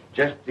 That's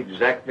just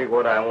exactly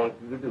what I want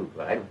you to do,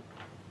 Clyde.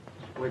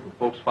 Wait till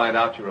folks find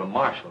out you're a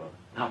marshal,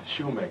 not a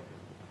shoemaker.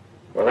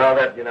 Well, now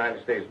that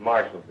United States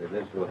Marshal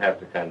business will have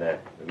to kind of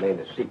remain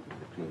a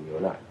secret between you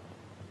and I.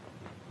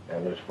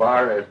 And as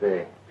far as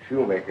the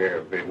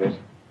shoemaker business,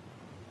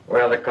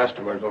 well, the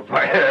customers will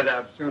find it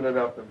out soon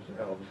enough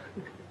themselves.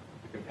 You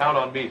can count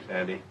on me,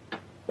 Sandy.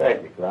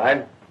 Thank you,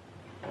 Clyde.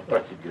 I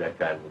thought you'd be that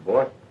kind of a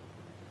boy.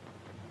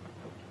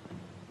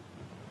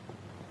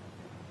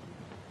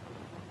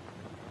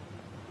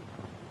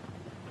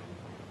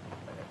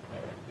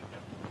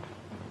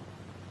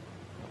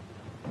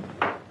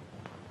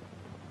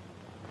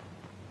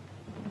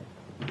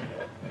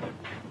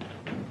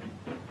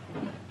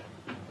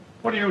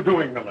 What are you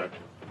doing, Miller?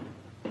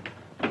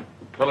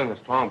 Filling the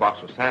strong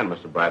box with sand,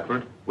 Mr.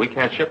 Bradford. We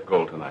can't ship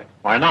gold tonight.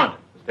 Why not?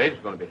 The stage is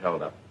going to be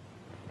held up.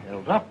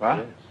 Held up,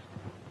 huh? Yes.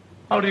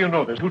 How do you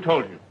know this? Who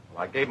told you?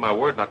 Well, I gave my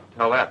word not to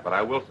tell that, but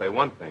I will say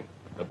one thing.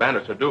 The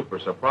bandits are due for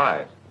a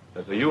surprise.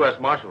 There's a U.S.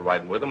 Marshal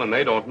riding with them, and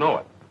they don't know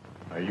it.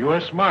 A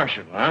U.S.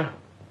 Marshal, huh?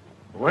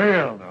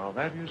 Well, now,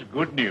 that is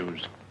good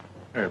news.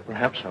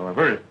 Perhaps,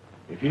 however,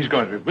 if he's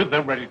going to be with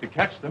them, ready to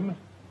catch them,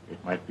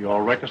 it might be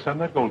all right to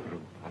send that gold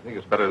through. I think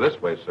it's better this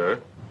way,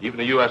 sir. Even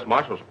the U.S.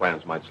 Marshal's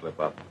plans might slip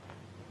up.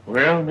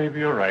 Well, maybe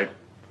you're right.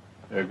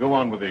 Go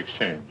on with the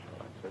exchange.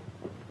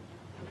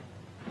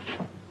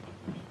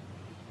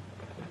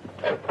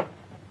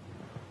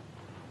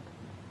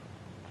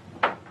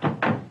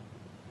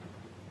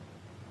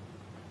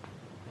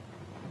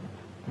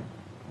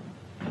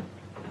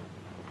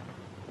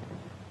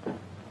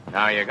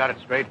 Now, you got it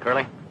straight,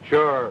 Curly?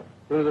 Sure. As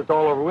soon as it's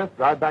all over with,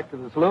 drive back to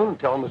the saloon and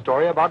tell them the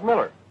story about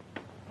Miller.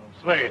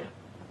 Slade.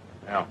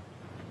 Yeah.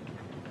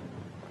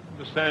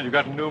 Understand you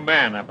got a new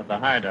man up at the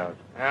hideout.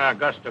 Yeah,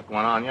 Gus took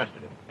one on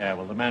yesterday. Yeah,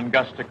 well, the man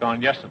Gus took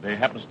on yesterday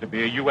happens to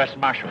be a U.S.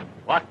 Marshal.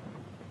 What?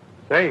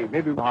 Say,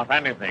 maybe not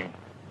anything.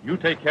 You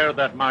take care of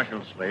that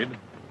Marshal, Slade,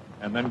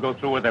 and then go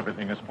through with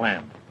everything as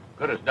planned.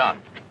 Good as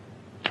done.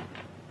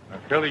 Now,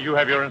 Curly, you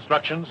have your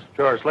instructions?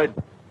 Sure, Slade.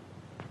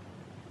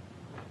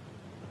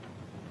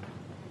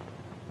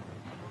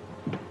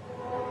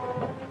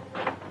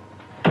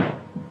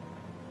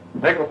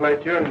 Nickel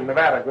Plate, you in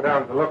Nevada, go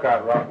down to the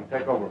lookout route and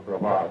take over for a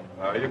while.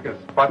 You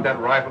can spot that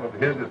rifle of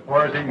his as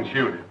far as he can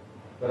shoot it.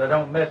 But I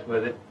don't mess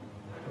with it.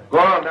 Go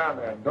on down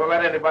there. Don't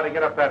let anybody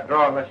get up that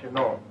draw unless you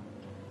know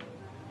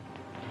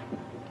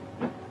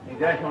him. You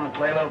guys want to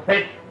play a little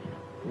pitch?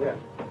 Yeah.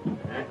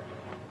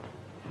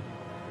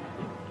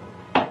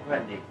 Go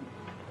ahead, Dick.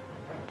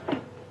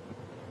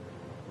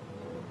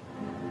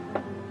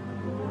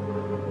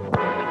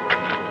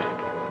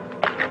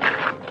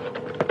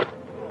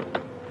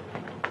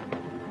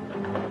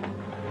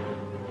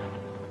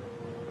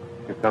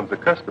 Here comes a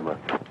customer.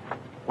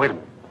 Wait a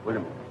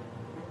minute.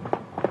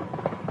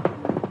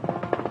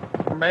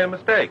 Made a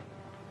mistake.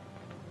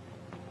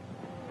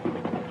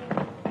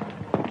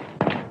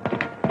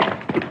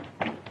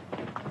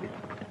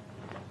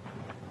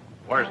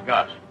 Where's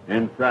Gus?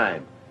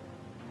 Inside.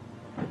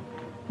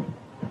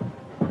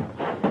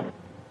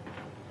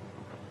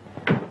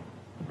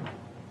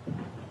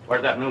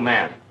 Where's that new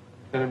man?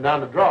 Sent him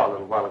down to draw a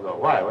little while ago.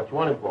 Why? What you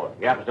want him for?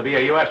 He happens to be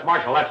a U.S.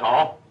 Marshal, that's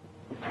all.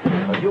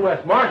 A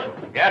U.S. Marshal?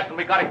 Yes, and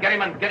we gotta get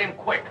him and get him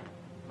quick.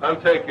 I'll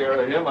take care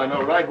of him. I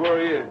know right where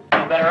he is.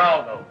 You better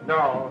all go.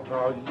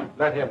 No, you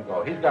let him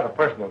go. He's got a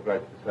personal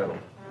grudge to settle.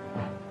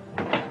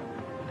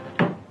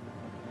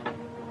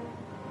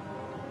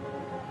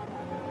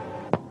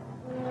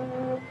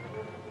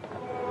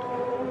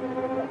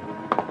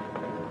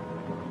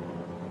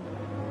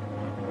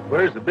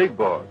 Where's the big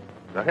boss?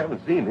 I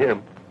haven't seen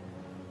him.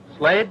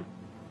 Slade?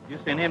 You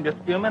seen him just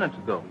a few minutes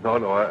ago.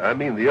 No, I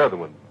mean the other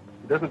one.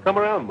 He doesn't come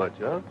around much,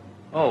 huh?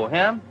 Oh,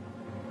 him?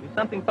 There's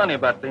something funny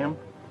about him.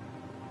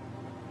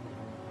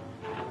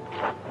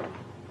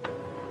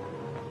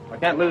 I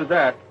can't lose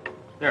that.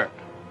 Here.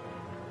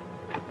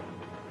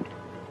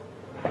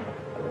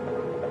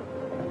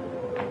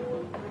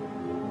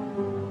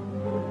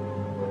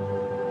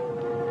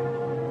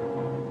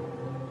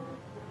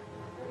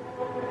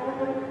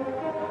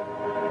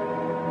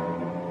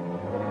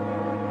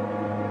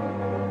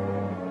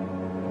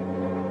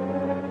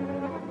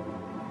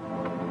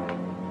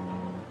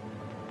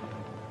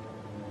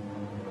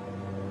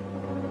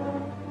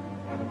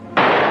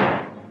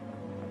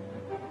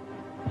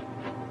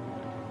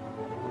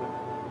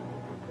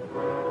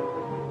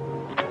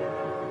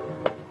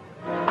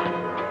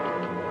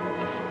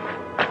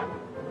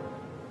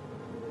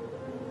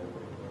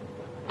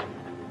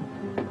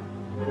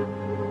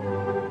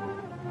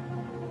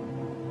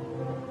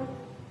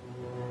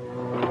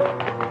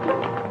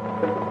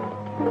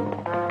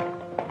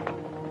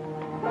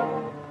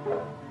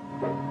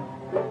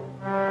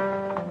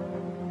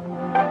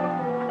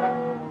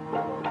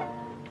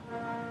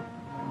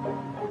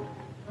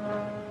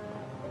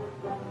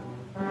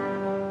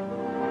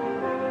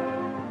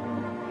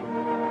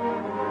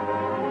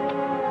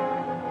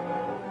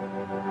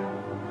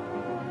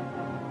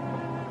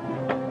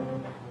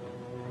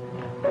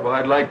 Oh,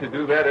 I'd like to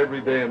do that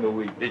every day in the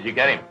week. Did you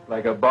get him?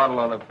 Like a bottle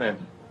on a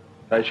fence.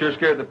 I sure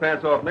scared the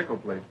pants off Nickel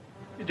Plate.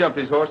 He jumped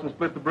his horse and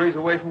split the breeze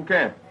away from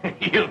camp.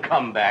 He'll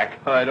come back.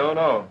 I don't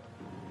know.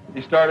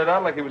 He started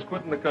out like he was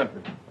quitting the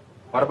country.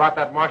 What about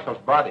that marshal's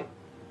body?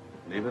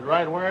 Leave it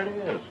right where it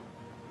is.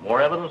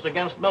 More evidence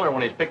against Miller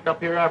when he's picked up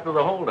here after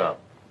the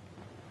holdup.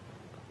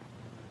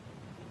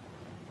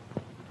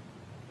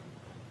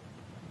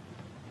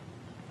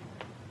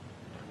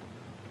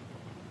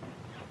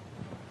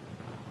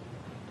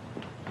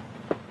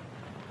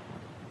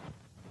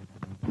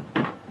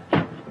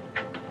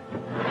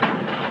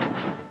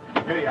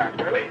 Here you are,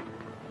 Shirley.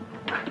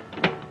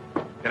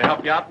 Can I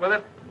help you out with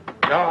it?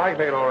 No, I can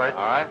take it all right.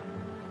 All right.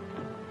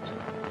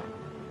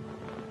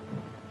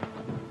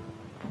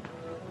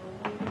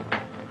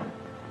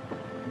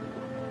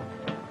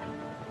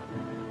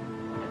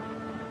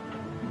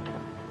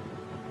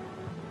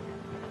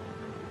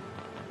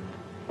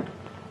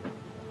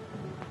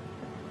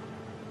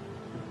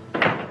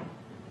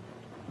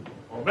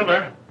 Oh,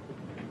 Miller.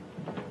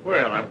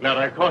 Well, I'm glad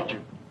I caught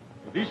you.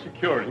 These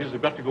securities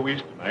have got to go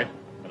east tonight,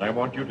 and I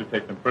want you to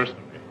take them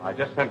personally. I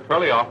just sent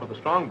Curly off with the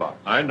strong box.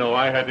 I know.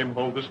 I had him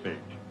hold the stage.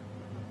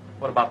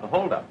 What about the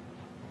holdup?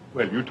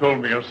 Well, you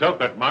told me yourself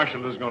that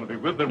Marshall is going to be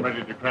with them,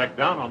 ready to crack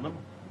down on them.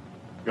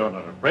 You're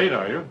not afraid,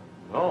 are you?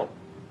 No.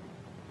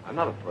 I'm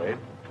not afraid.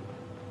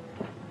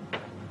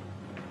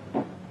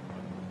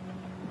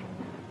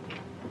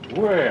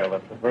 Well,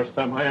 that's the first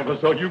time I ever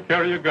saw you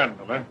carry a gun,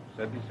 Miller.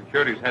 Said these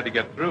securities had to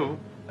get through.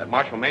 That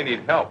Marshal may need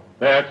help.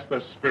 That's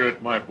the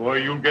spirit, my boy.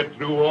 You'll get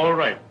through all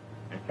right.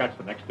 And catch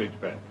the next stage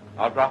back.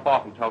 I'll drop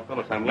off and tell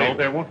Phyllis I'm No, leaving.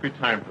 there won't be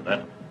time for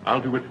that.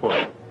 I'll do it for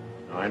you.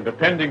 Now, I'm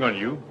depending on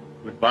you.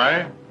 Goodbye,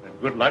 and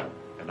good luck,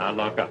 and I'll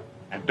lock up.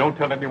 And don't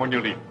tell anyone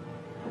you're leaving.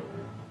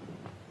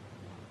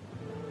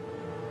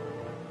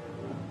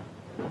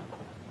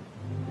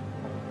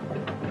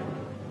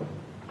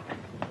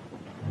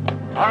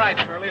 All right,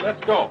 Shirley,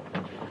 let's go.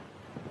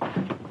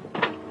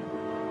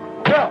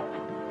 Bill!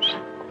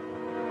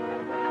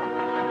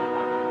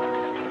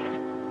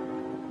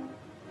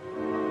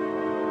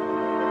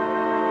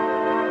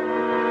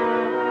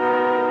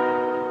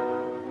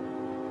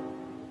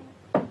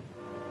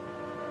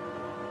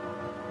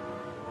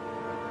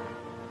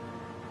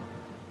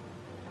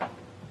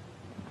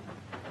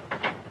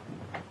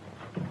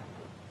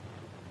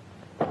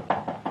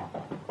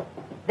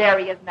 There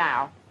he is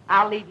now.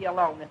 I'll leave you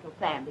alone until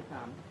Sandy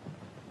comes.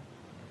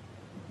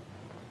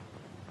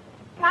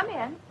 Come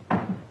in.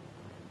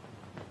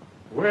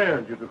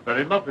 Well, you look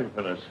very lovely,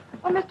 Phyllis.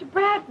 Oh, Mr.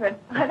 Bradford,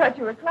 I thought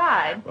you were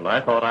Clyde. Well,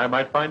 I thought I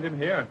might find him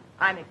here.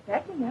 I'm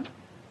expecting him.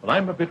 Well,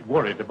 I'm a bit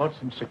worried about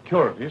some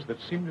securities that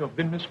seem to have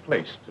been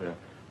misplaced.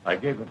 I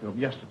gave them to him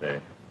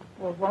yesterday.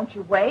 Well, won't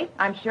you wait?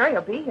 I'm sure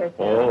he'll be here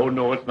soon. Oh,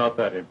 no, it's not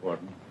that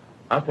important.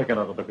 I'll take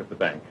another look at the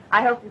bank.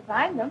 I hope you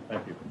find them.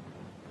 Thank you.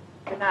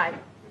 Good night.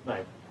 Good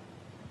night.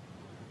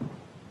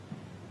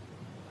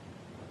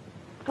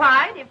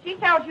 Clyde, if she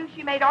tells you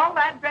she made all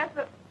that dress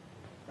of...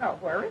 Oh,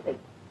 where is he?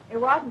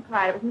 It wasn't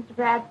Clyde. It was Mr.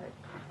 Bradford.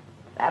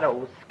 That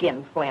old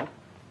skinflint.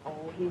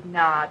 Oh, he's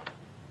not.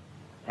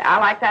 I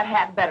like that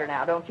hat better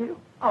now, don't you?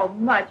 Oh,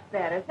 much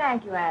better.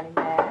 Thank you, Annie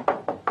Mack.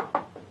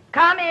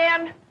 Come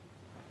in.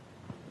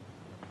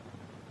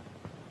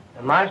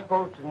 Am I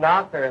supposed to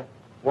knock or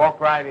walk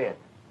right in?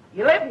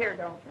 You live here,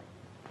 don't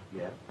you?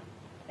 Yes.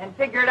 Then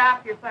figure it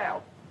out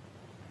yourself.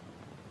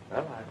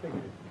 Well, I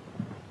figured it.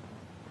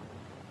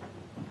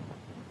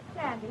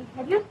 Sandy,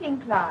 have you seen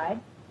Clyde?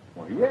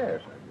 Well,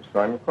 yes. I just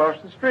saw him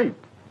across the street.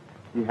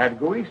 He had to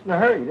go east in a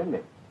hurry, didn't he?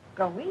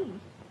 Go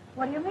east?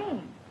 What do you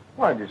mean?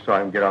 Well, I just saw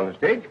him get on the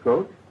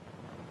stagecoach.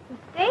 The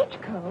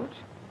stagecoach?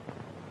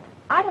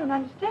 I don't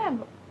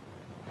understand.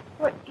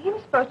 Well, he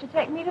was supposed to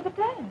take me to the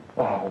dance.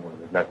 Oh, well,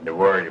 there's nothing to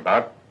worry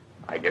about.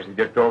 I guess he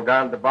just drove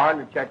down to the barn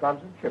to check on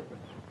some shipments.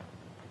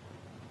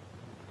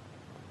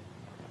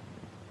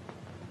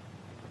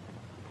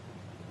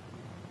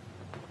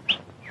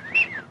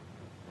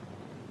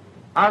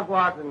 I'll go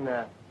out and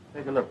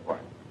take a look for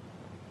him.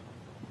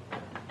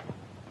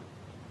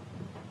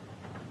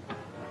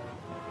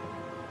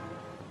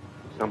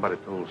 Somebody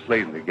told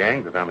Slade and the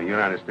gang that I'm a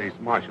United States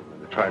Marshal,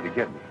 and they tried to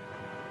get me.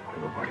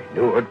 Everybody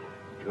knew it,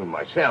 including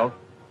myself.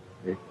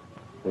 Well,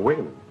 wait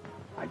a minute.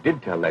 I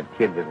did tell that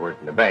kid that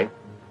worked in the bank,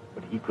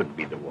 but he couldn't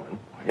be the one.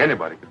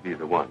 Anybody could be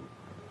the one.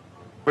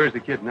 Where's the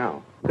kid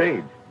now?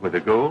 Stage. With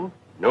the gold?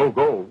 No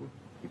gold.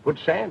 He put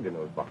sand in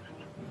those boxes.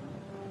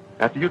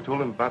 After you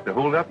told him about the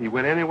holdup, he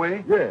went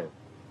anyway? Yeah.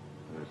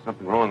 There's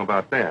something wrong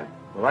about that.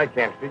 Well, I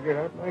can't figure it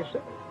out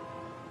myself.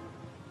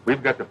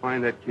 We've got to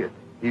find that kid.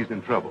 He's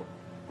in trouble.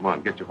 Come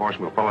on, get your horse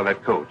and we'll follow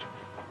that coach.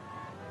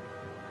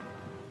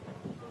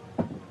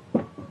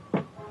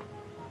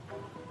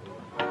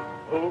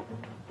 Oh.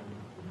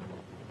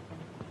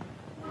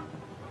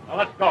 Now,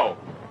 let's go.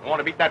 I want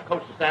to beat that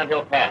coach to Sand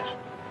Hill Pass.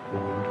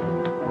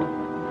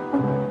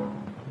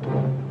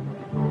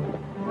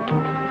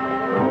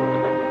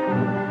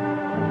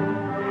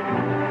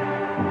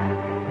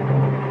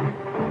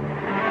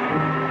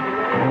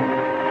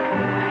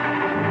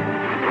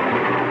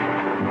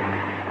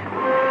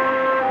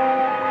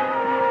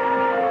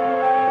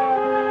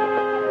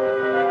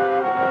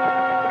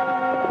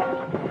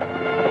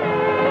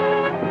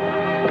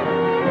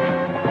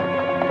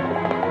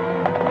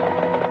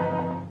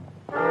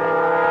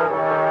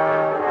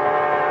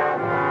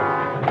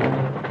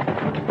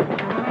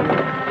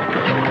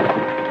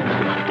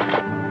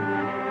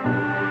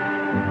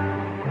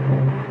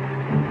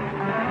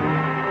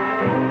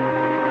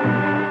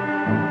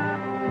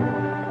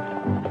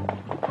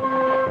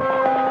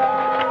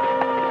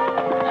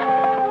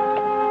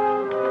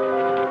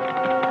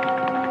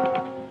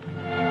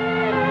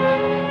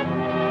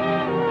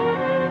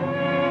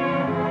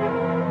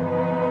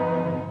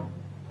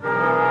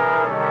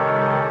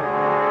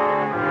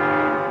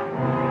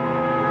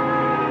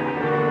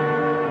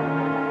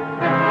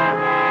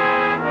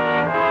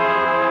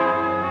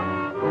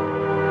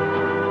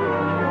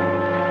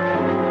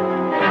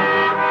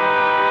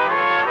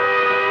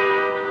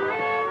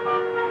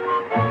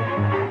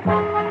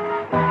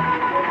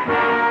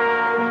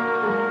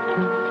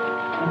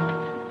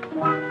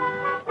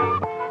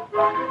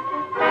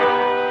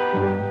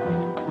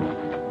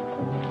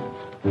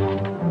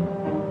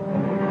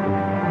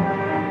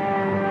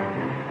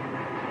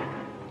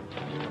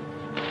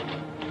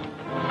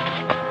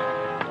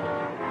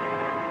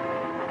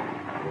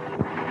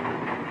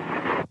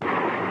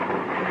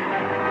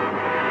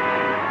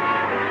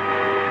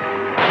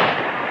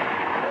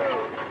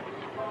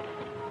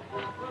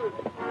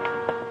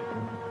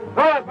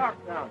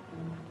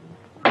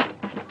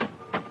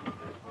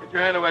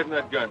 hand away from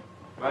that gun.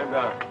 Climb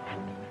down.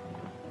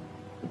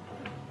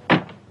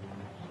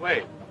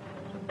 Slade,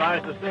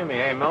 surprised to see me,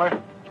 eh,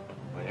 Miller?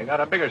 Well, you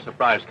got a bigger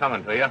surprise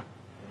coming to you.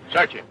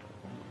 Search him.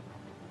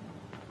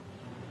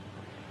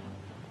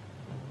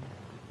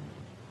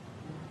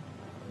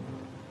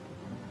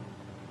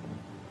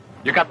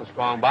 You got the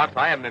strong box.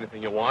 I haven't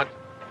anything you want.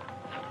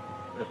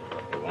 This is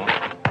what you want.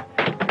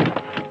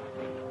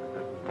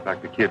 In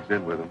fact, the kid's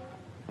in with him.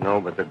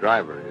 No, but the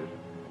driver is.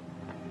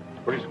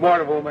 Pretty smart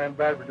of old man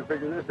Bradford to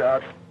figure this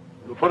out.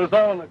 It'll put us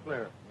all in the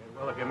clear.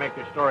 Well, if you make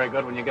your story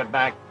good when you get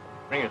back,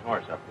 bring his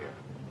horse up here.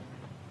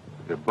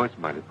 The point's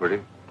mighty pretty.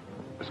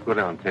 Let's go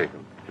down and take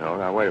him. No,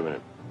 now, wait a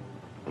minute.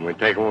 When we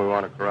take them, we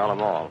want to corral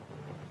them all.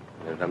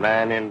 There's a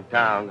man in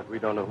town that we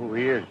don't know who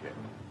he is yet.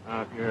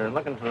 Now, if you're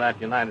looking for that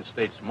United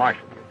States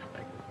Marshal you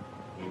expected,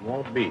 he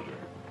won't be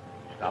here.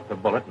 Stop the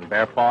bullet and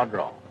bare paw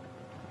draw.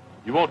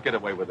 You won't get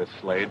away with this,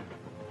 Slade.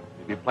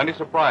 You'll be plenty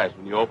surprised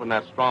when you open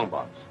that strong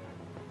box.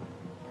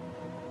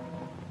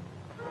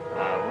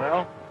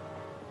 Well,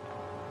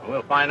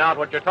 we'll find out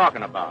what you're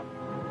talking about.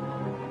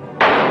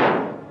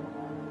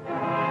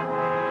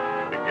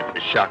 They get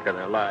the shock of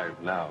their lives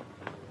now.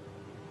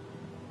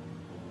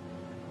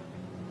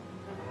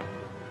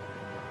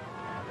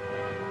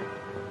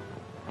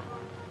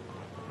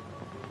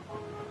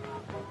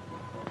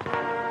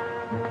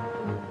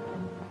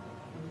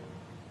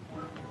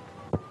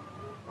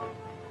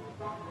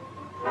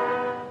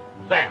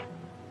 Sam,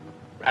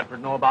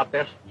 Bradford know about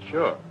this?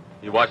 Sure.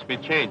 He watched me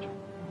change him.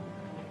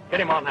 Get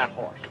him on that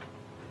horse.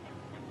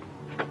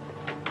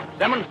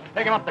 Simmons,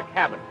 take him up the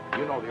cabin.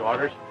 You know the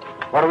orders.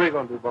 What are we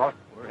going to do, boss?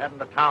 We're heading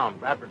to town.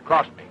 Bradford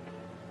crossed me.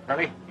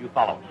 Curly, you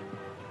follow us.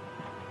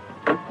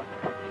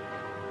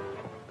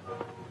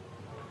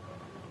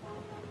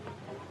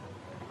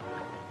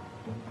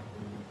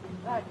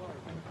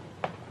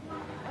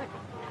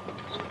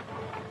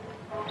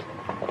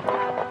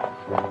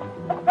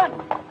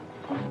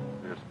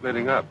 They're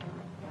splitting up.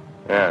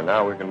 Yeah,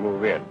 now we can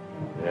move in.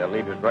 They'll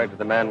lead us right to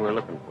the man we're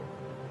looking for.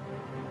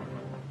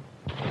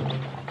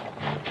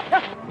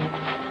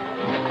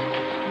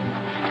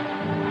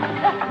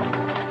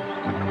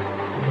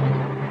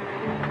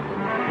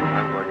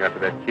 I'm going after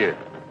that kid.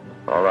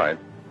 All right.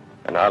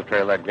 And I'll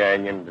trail that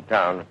gang into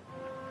town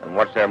and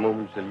watch their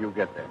movements till you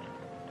get there.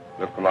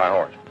 Look for my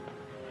horse.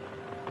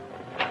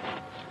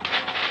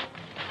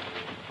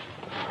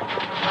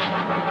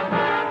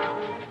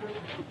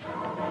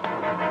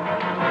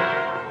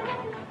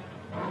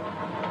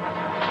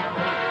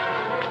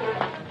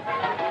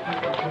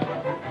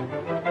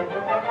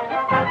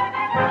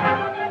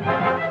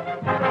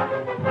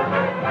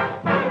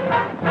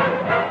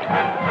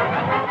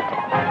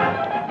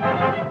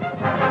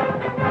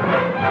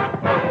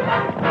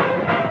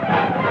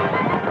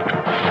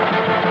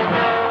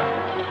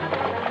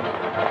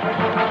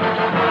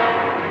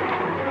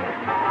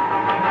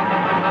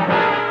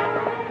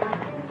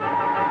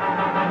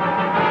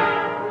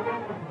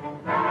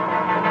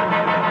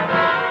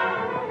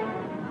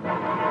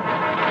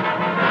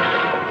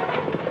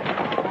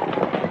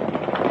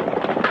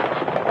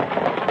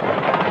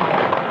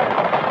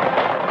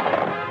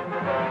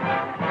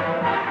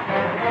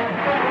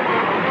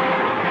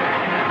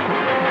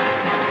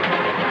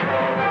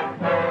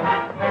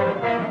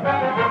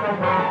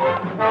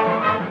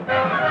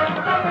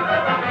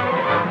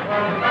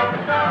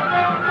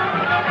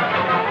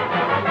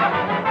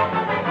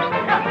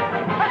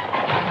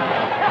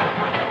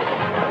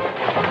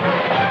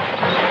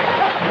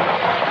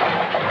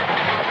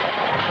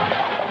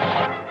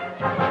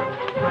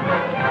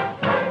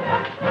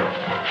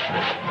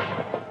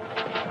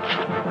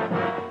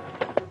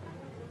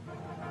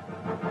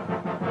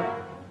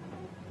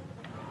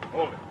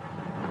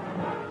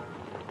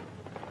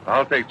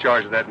 I'll take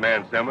charge of that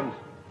man, Simmons.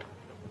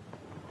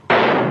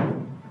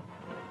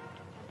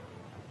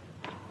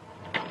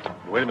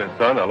 Wait a minute,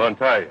 son. I'll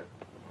untie you.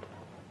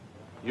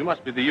 You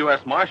must be the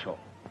U.S. Marshal.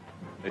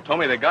 They told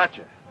me they got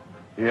you.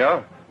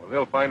 Yeah? Well,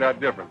 they'll find out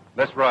different.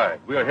 Let's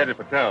ride. We are headed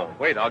for town.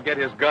 Wait, I'll get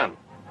his gun.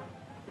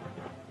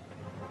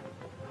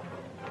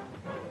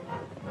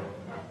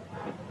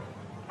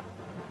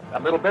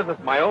 Got a little business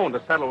of my own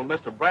to settle with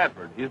Mr.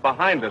 Bradford. He's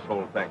behind this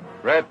whole thing.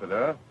 Bradford,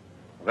 huh?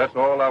 Well, that's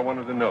all I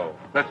wanted to know.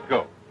 Let's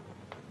go.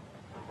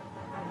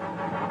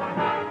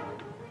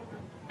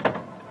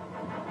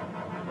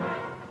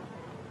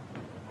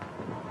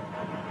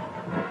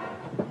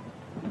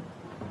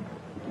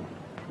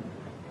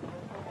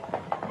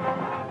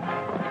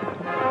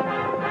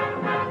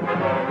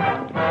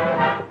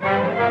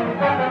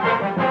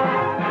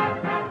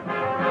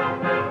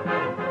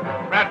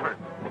 Bradford.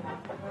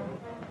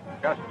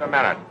 Just a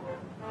minute.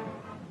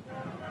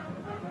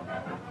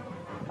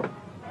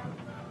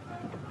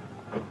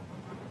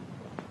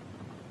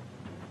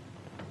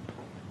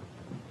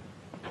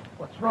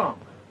 What's wrong?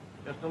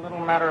 Just a little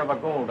matter of a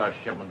gold dust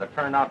shipment that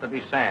turned out to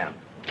be sand.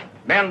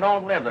 Men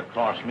don't live that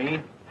cross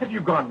me. Have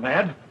you gone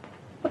mad?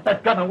 Put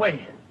that gun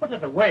away. Put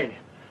it away.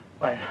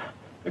 Why,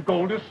 the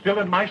gold is still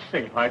in my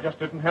safe. I just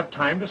didn't have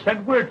time to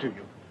send word to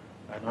you.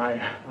 And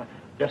I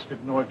just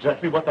didn't know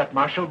exactly what that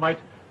marshal might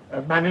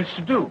managed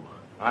to do.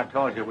 I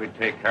told you we'd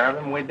take care of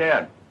him. We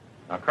did.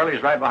 Now,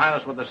 Curly's right behind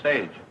us with the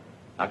stage.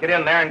 Now, get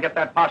in there and get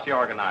that posse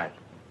organized.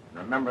 And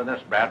remember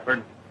this,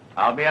 Bradford.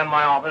 I'll be in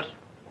my office.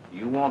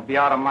 You won't be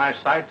out of my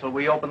sight till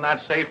we open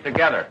that safe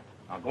together.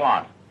 Now, go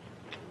on.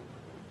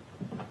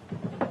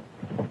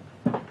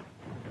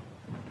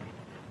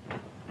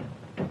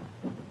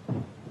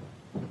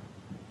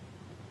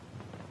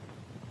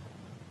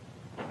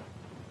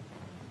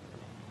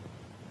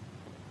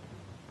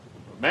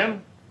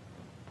 Men,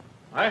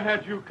 I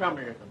had you come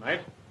here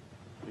tonight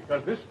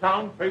because this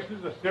town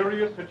faces a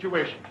serious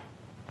situation.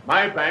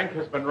 My bank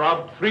has been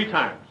robbed 3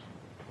 times.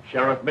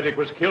 Sheriff Middick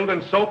was killed,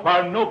 and so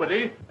far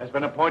nobody has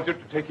been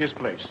appointed to take his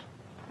place.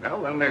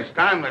 Well, then there's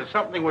time that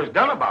something was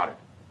done about it.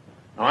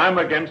 Now, I'm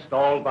against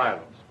all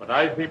violence, but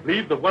I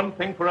believe the one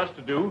thing for us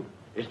to do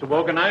is to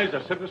organize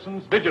a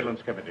citizens'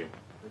 vigilance committee.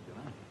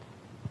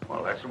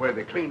 Well, that's the way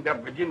they cleaned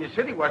up Virginia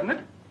City, wasn't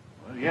it?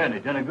 Well, yeah, and they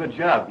done a good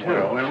job, too.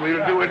 Well, then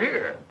we'll do it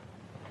here.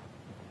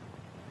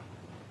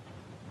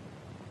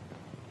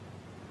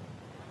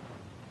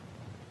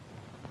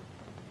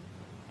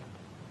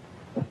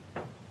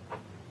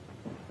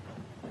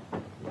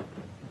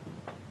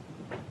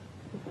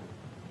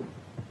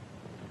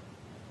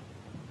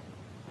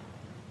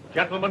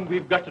 Gentlemen,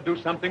 we've got to do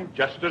something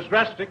just as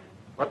drastic.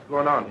 What's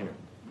going on here?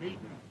 Meeting.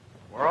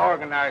 We're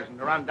organizing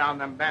to run down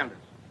them bandits.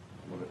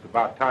 Well, it's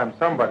about time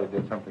somebody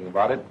did something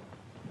about it.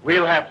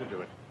 We'll have to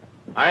do it.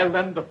 I'll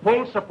lend the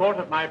full support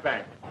of my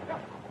bank.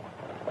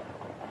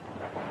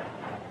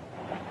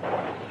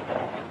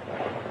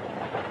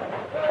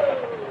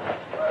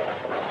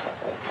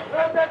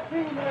 Grab that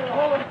team there and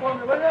hold them for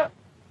me, will you?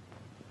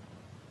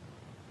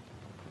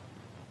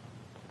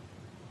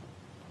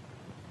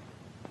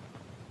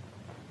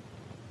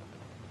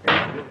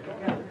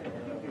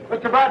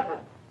 Mr. Bradford,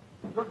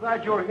 so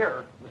glad you're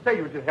here. The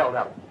stage was just held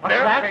up.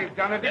 They've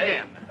done it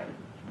again.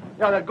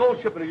 Yeah, that gold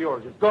shipment of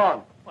yours, it's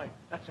gone. Why,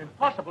 that's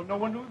impossible. No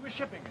one knew we were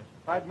shipping it.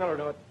 How'd Miller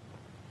do it?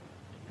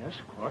 Yes,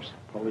 of course.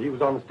 Well, he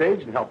was on the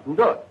stage and helped them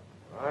do it.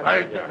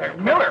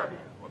 Miller?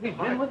 He's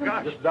in with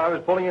him? Just as I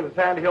was pulling into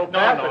Sand Hill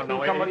Pass, I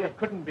seen somebody... It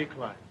couldn't be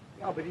Clyde.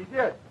 Yeah, but he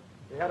did.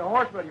 They had a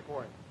horse ready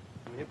for him.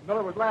 And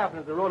Miller was laughing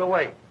as they rode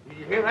away. Did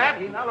you hear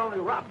that? He not only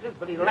robs us,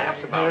 but he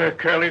laughs about it.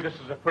 Curly, this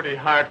is a pretty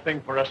hard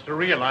thing for us to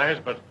realize,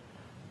 but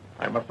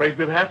I'm afraid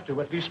we'll have to,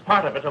 at least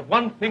part of it. Of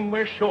one thing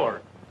we're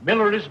sure.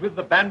 Miller is with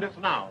the bandits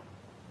now.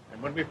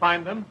 And when we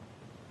find them,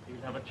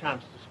 he'll have a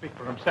chance to speak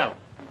for himself.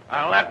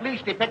 Well, at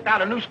least he picked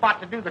out a new spot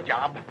to do the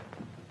job.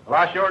 Well,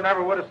 I sure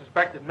never would have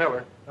suspected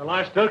Miller. Well,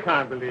 I still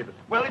can't believe it.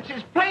 Well, it's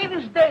as plain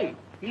as day.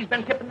 He's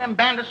been tipping them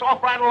bandits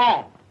off right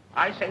along.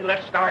 I say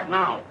let's start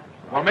now.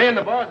 Well, me and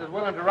the boys is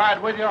willing to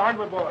ride with you, aren't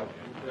we, boys?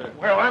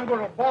 Well, I'm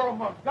going to borrow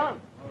my gun.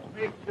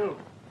 Me too.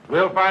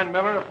 We'll find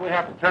Miller if we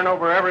have to turn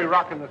over every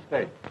rock in the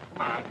state.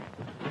 Come on.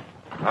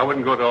 I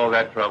wouldn't go to all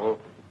that trouble.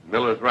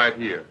 Miller's right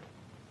here.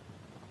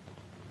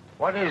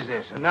 What is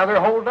this, another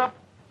holdup?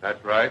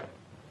 That's right.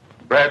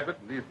 Bradford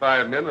and these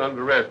 5 men are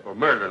under arrest for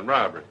murder and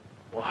robbery.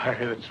 Why,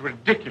 it's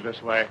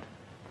ridiculous. Why,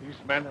 these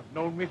men have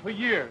known me for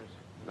years.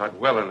 Not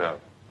well enough.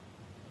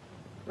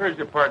 Where's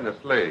your partner,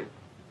 Slade?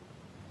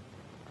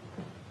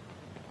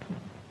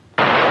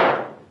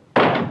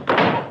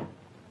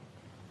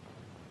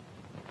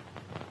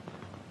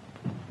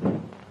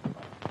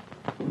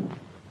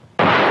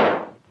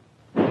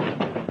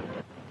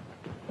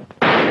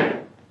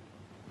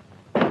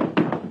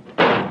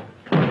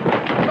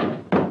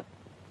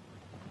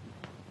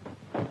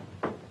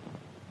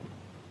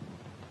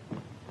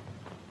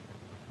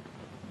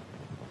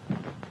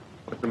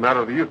 What's the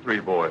matter with you 3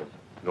 boys?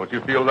 Don't you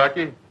feel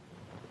lucky?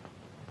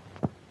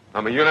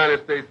 I'm a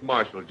United States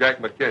Marshal, Jack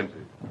McKenzie.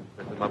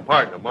 This is my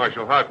partner,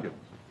 Marshal Hopkins.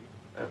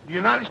 The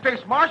United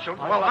States Marshals?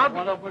 Well, I'll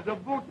one of us a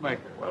bootmaker.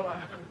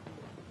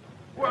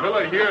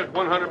 Miller here is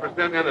 100%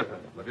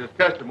 innocent, but his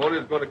testimony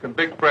is going to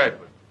convict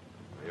Bradford.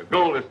 Your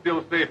gold is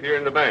still safe here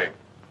in the bank.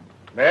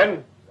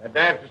 Men, that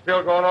dance is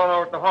still going on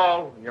over at the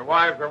hall, and your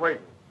wives are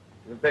waiting.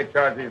 You'll take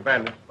charge of these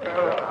bandits.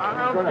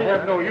 I'm going to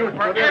have no use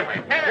for this.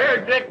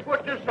 Here, Dick,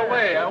 put this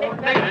away. I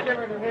won't take it.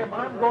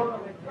 I'm going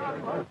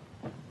to...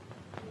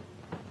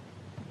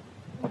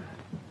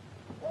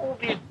 Oh,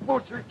 these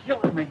boots are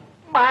killing me.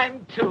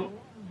 Mine, too.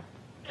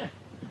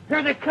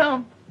 Here they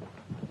come.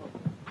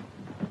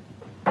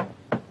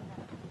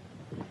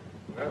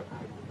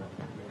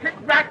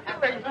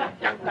 Congratulations,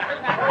 young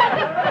man.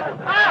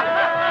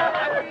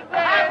 Happy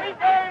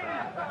days.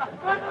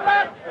 Good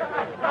luck.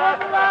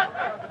 Good luck.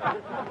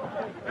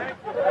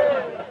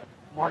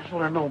 Marshal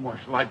or no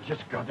Marshal, I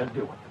just got to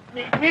do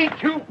it. Me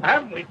too.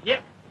 I'm with you.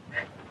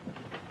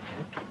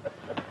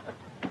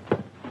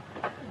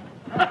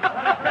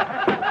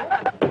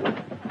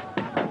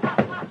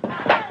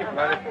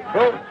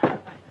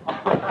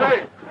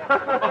 Say!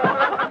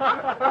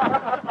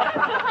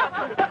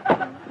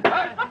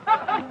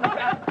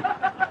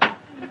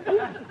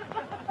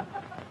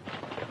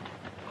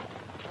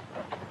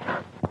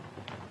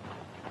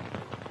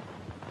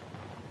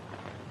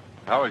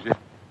 How is you?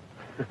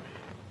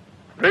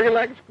 Ringing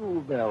like a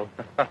school bell.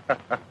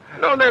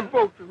 You know, them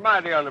folks was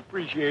mighty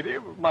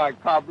unappreciative of my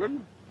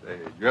cobbling. Say,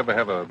 did you ever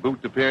have a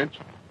boot to pinch?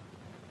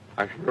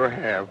 I sure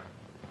have.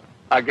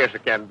 I guess I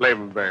can't blame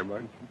them very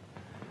much.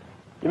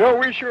 You know,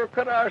 we sure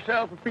cut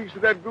ourselves a piece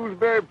of that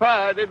gooseberry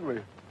pie, didn't we?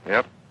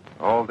 Yep.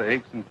 All the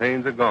aches and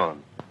pains are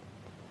gone.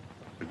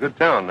 It's a good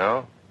town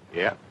now.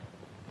 Yeah.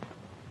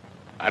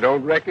 I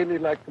don't reckon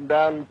you'd like to come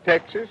down to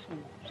Texas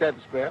and set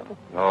a spell.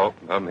 No,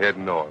 I'm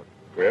heading north.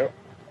 Well,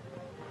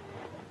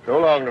 so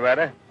long,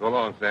 Nevada. So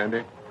long,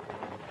 Sandy.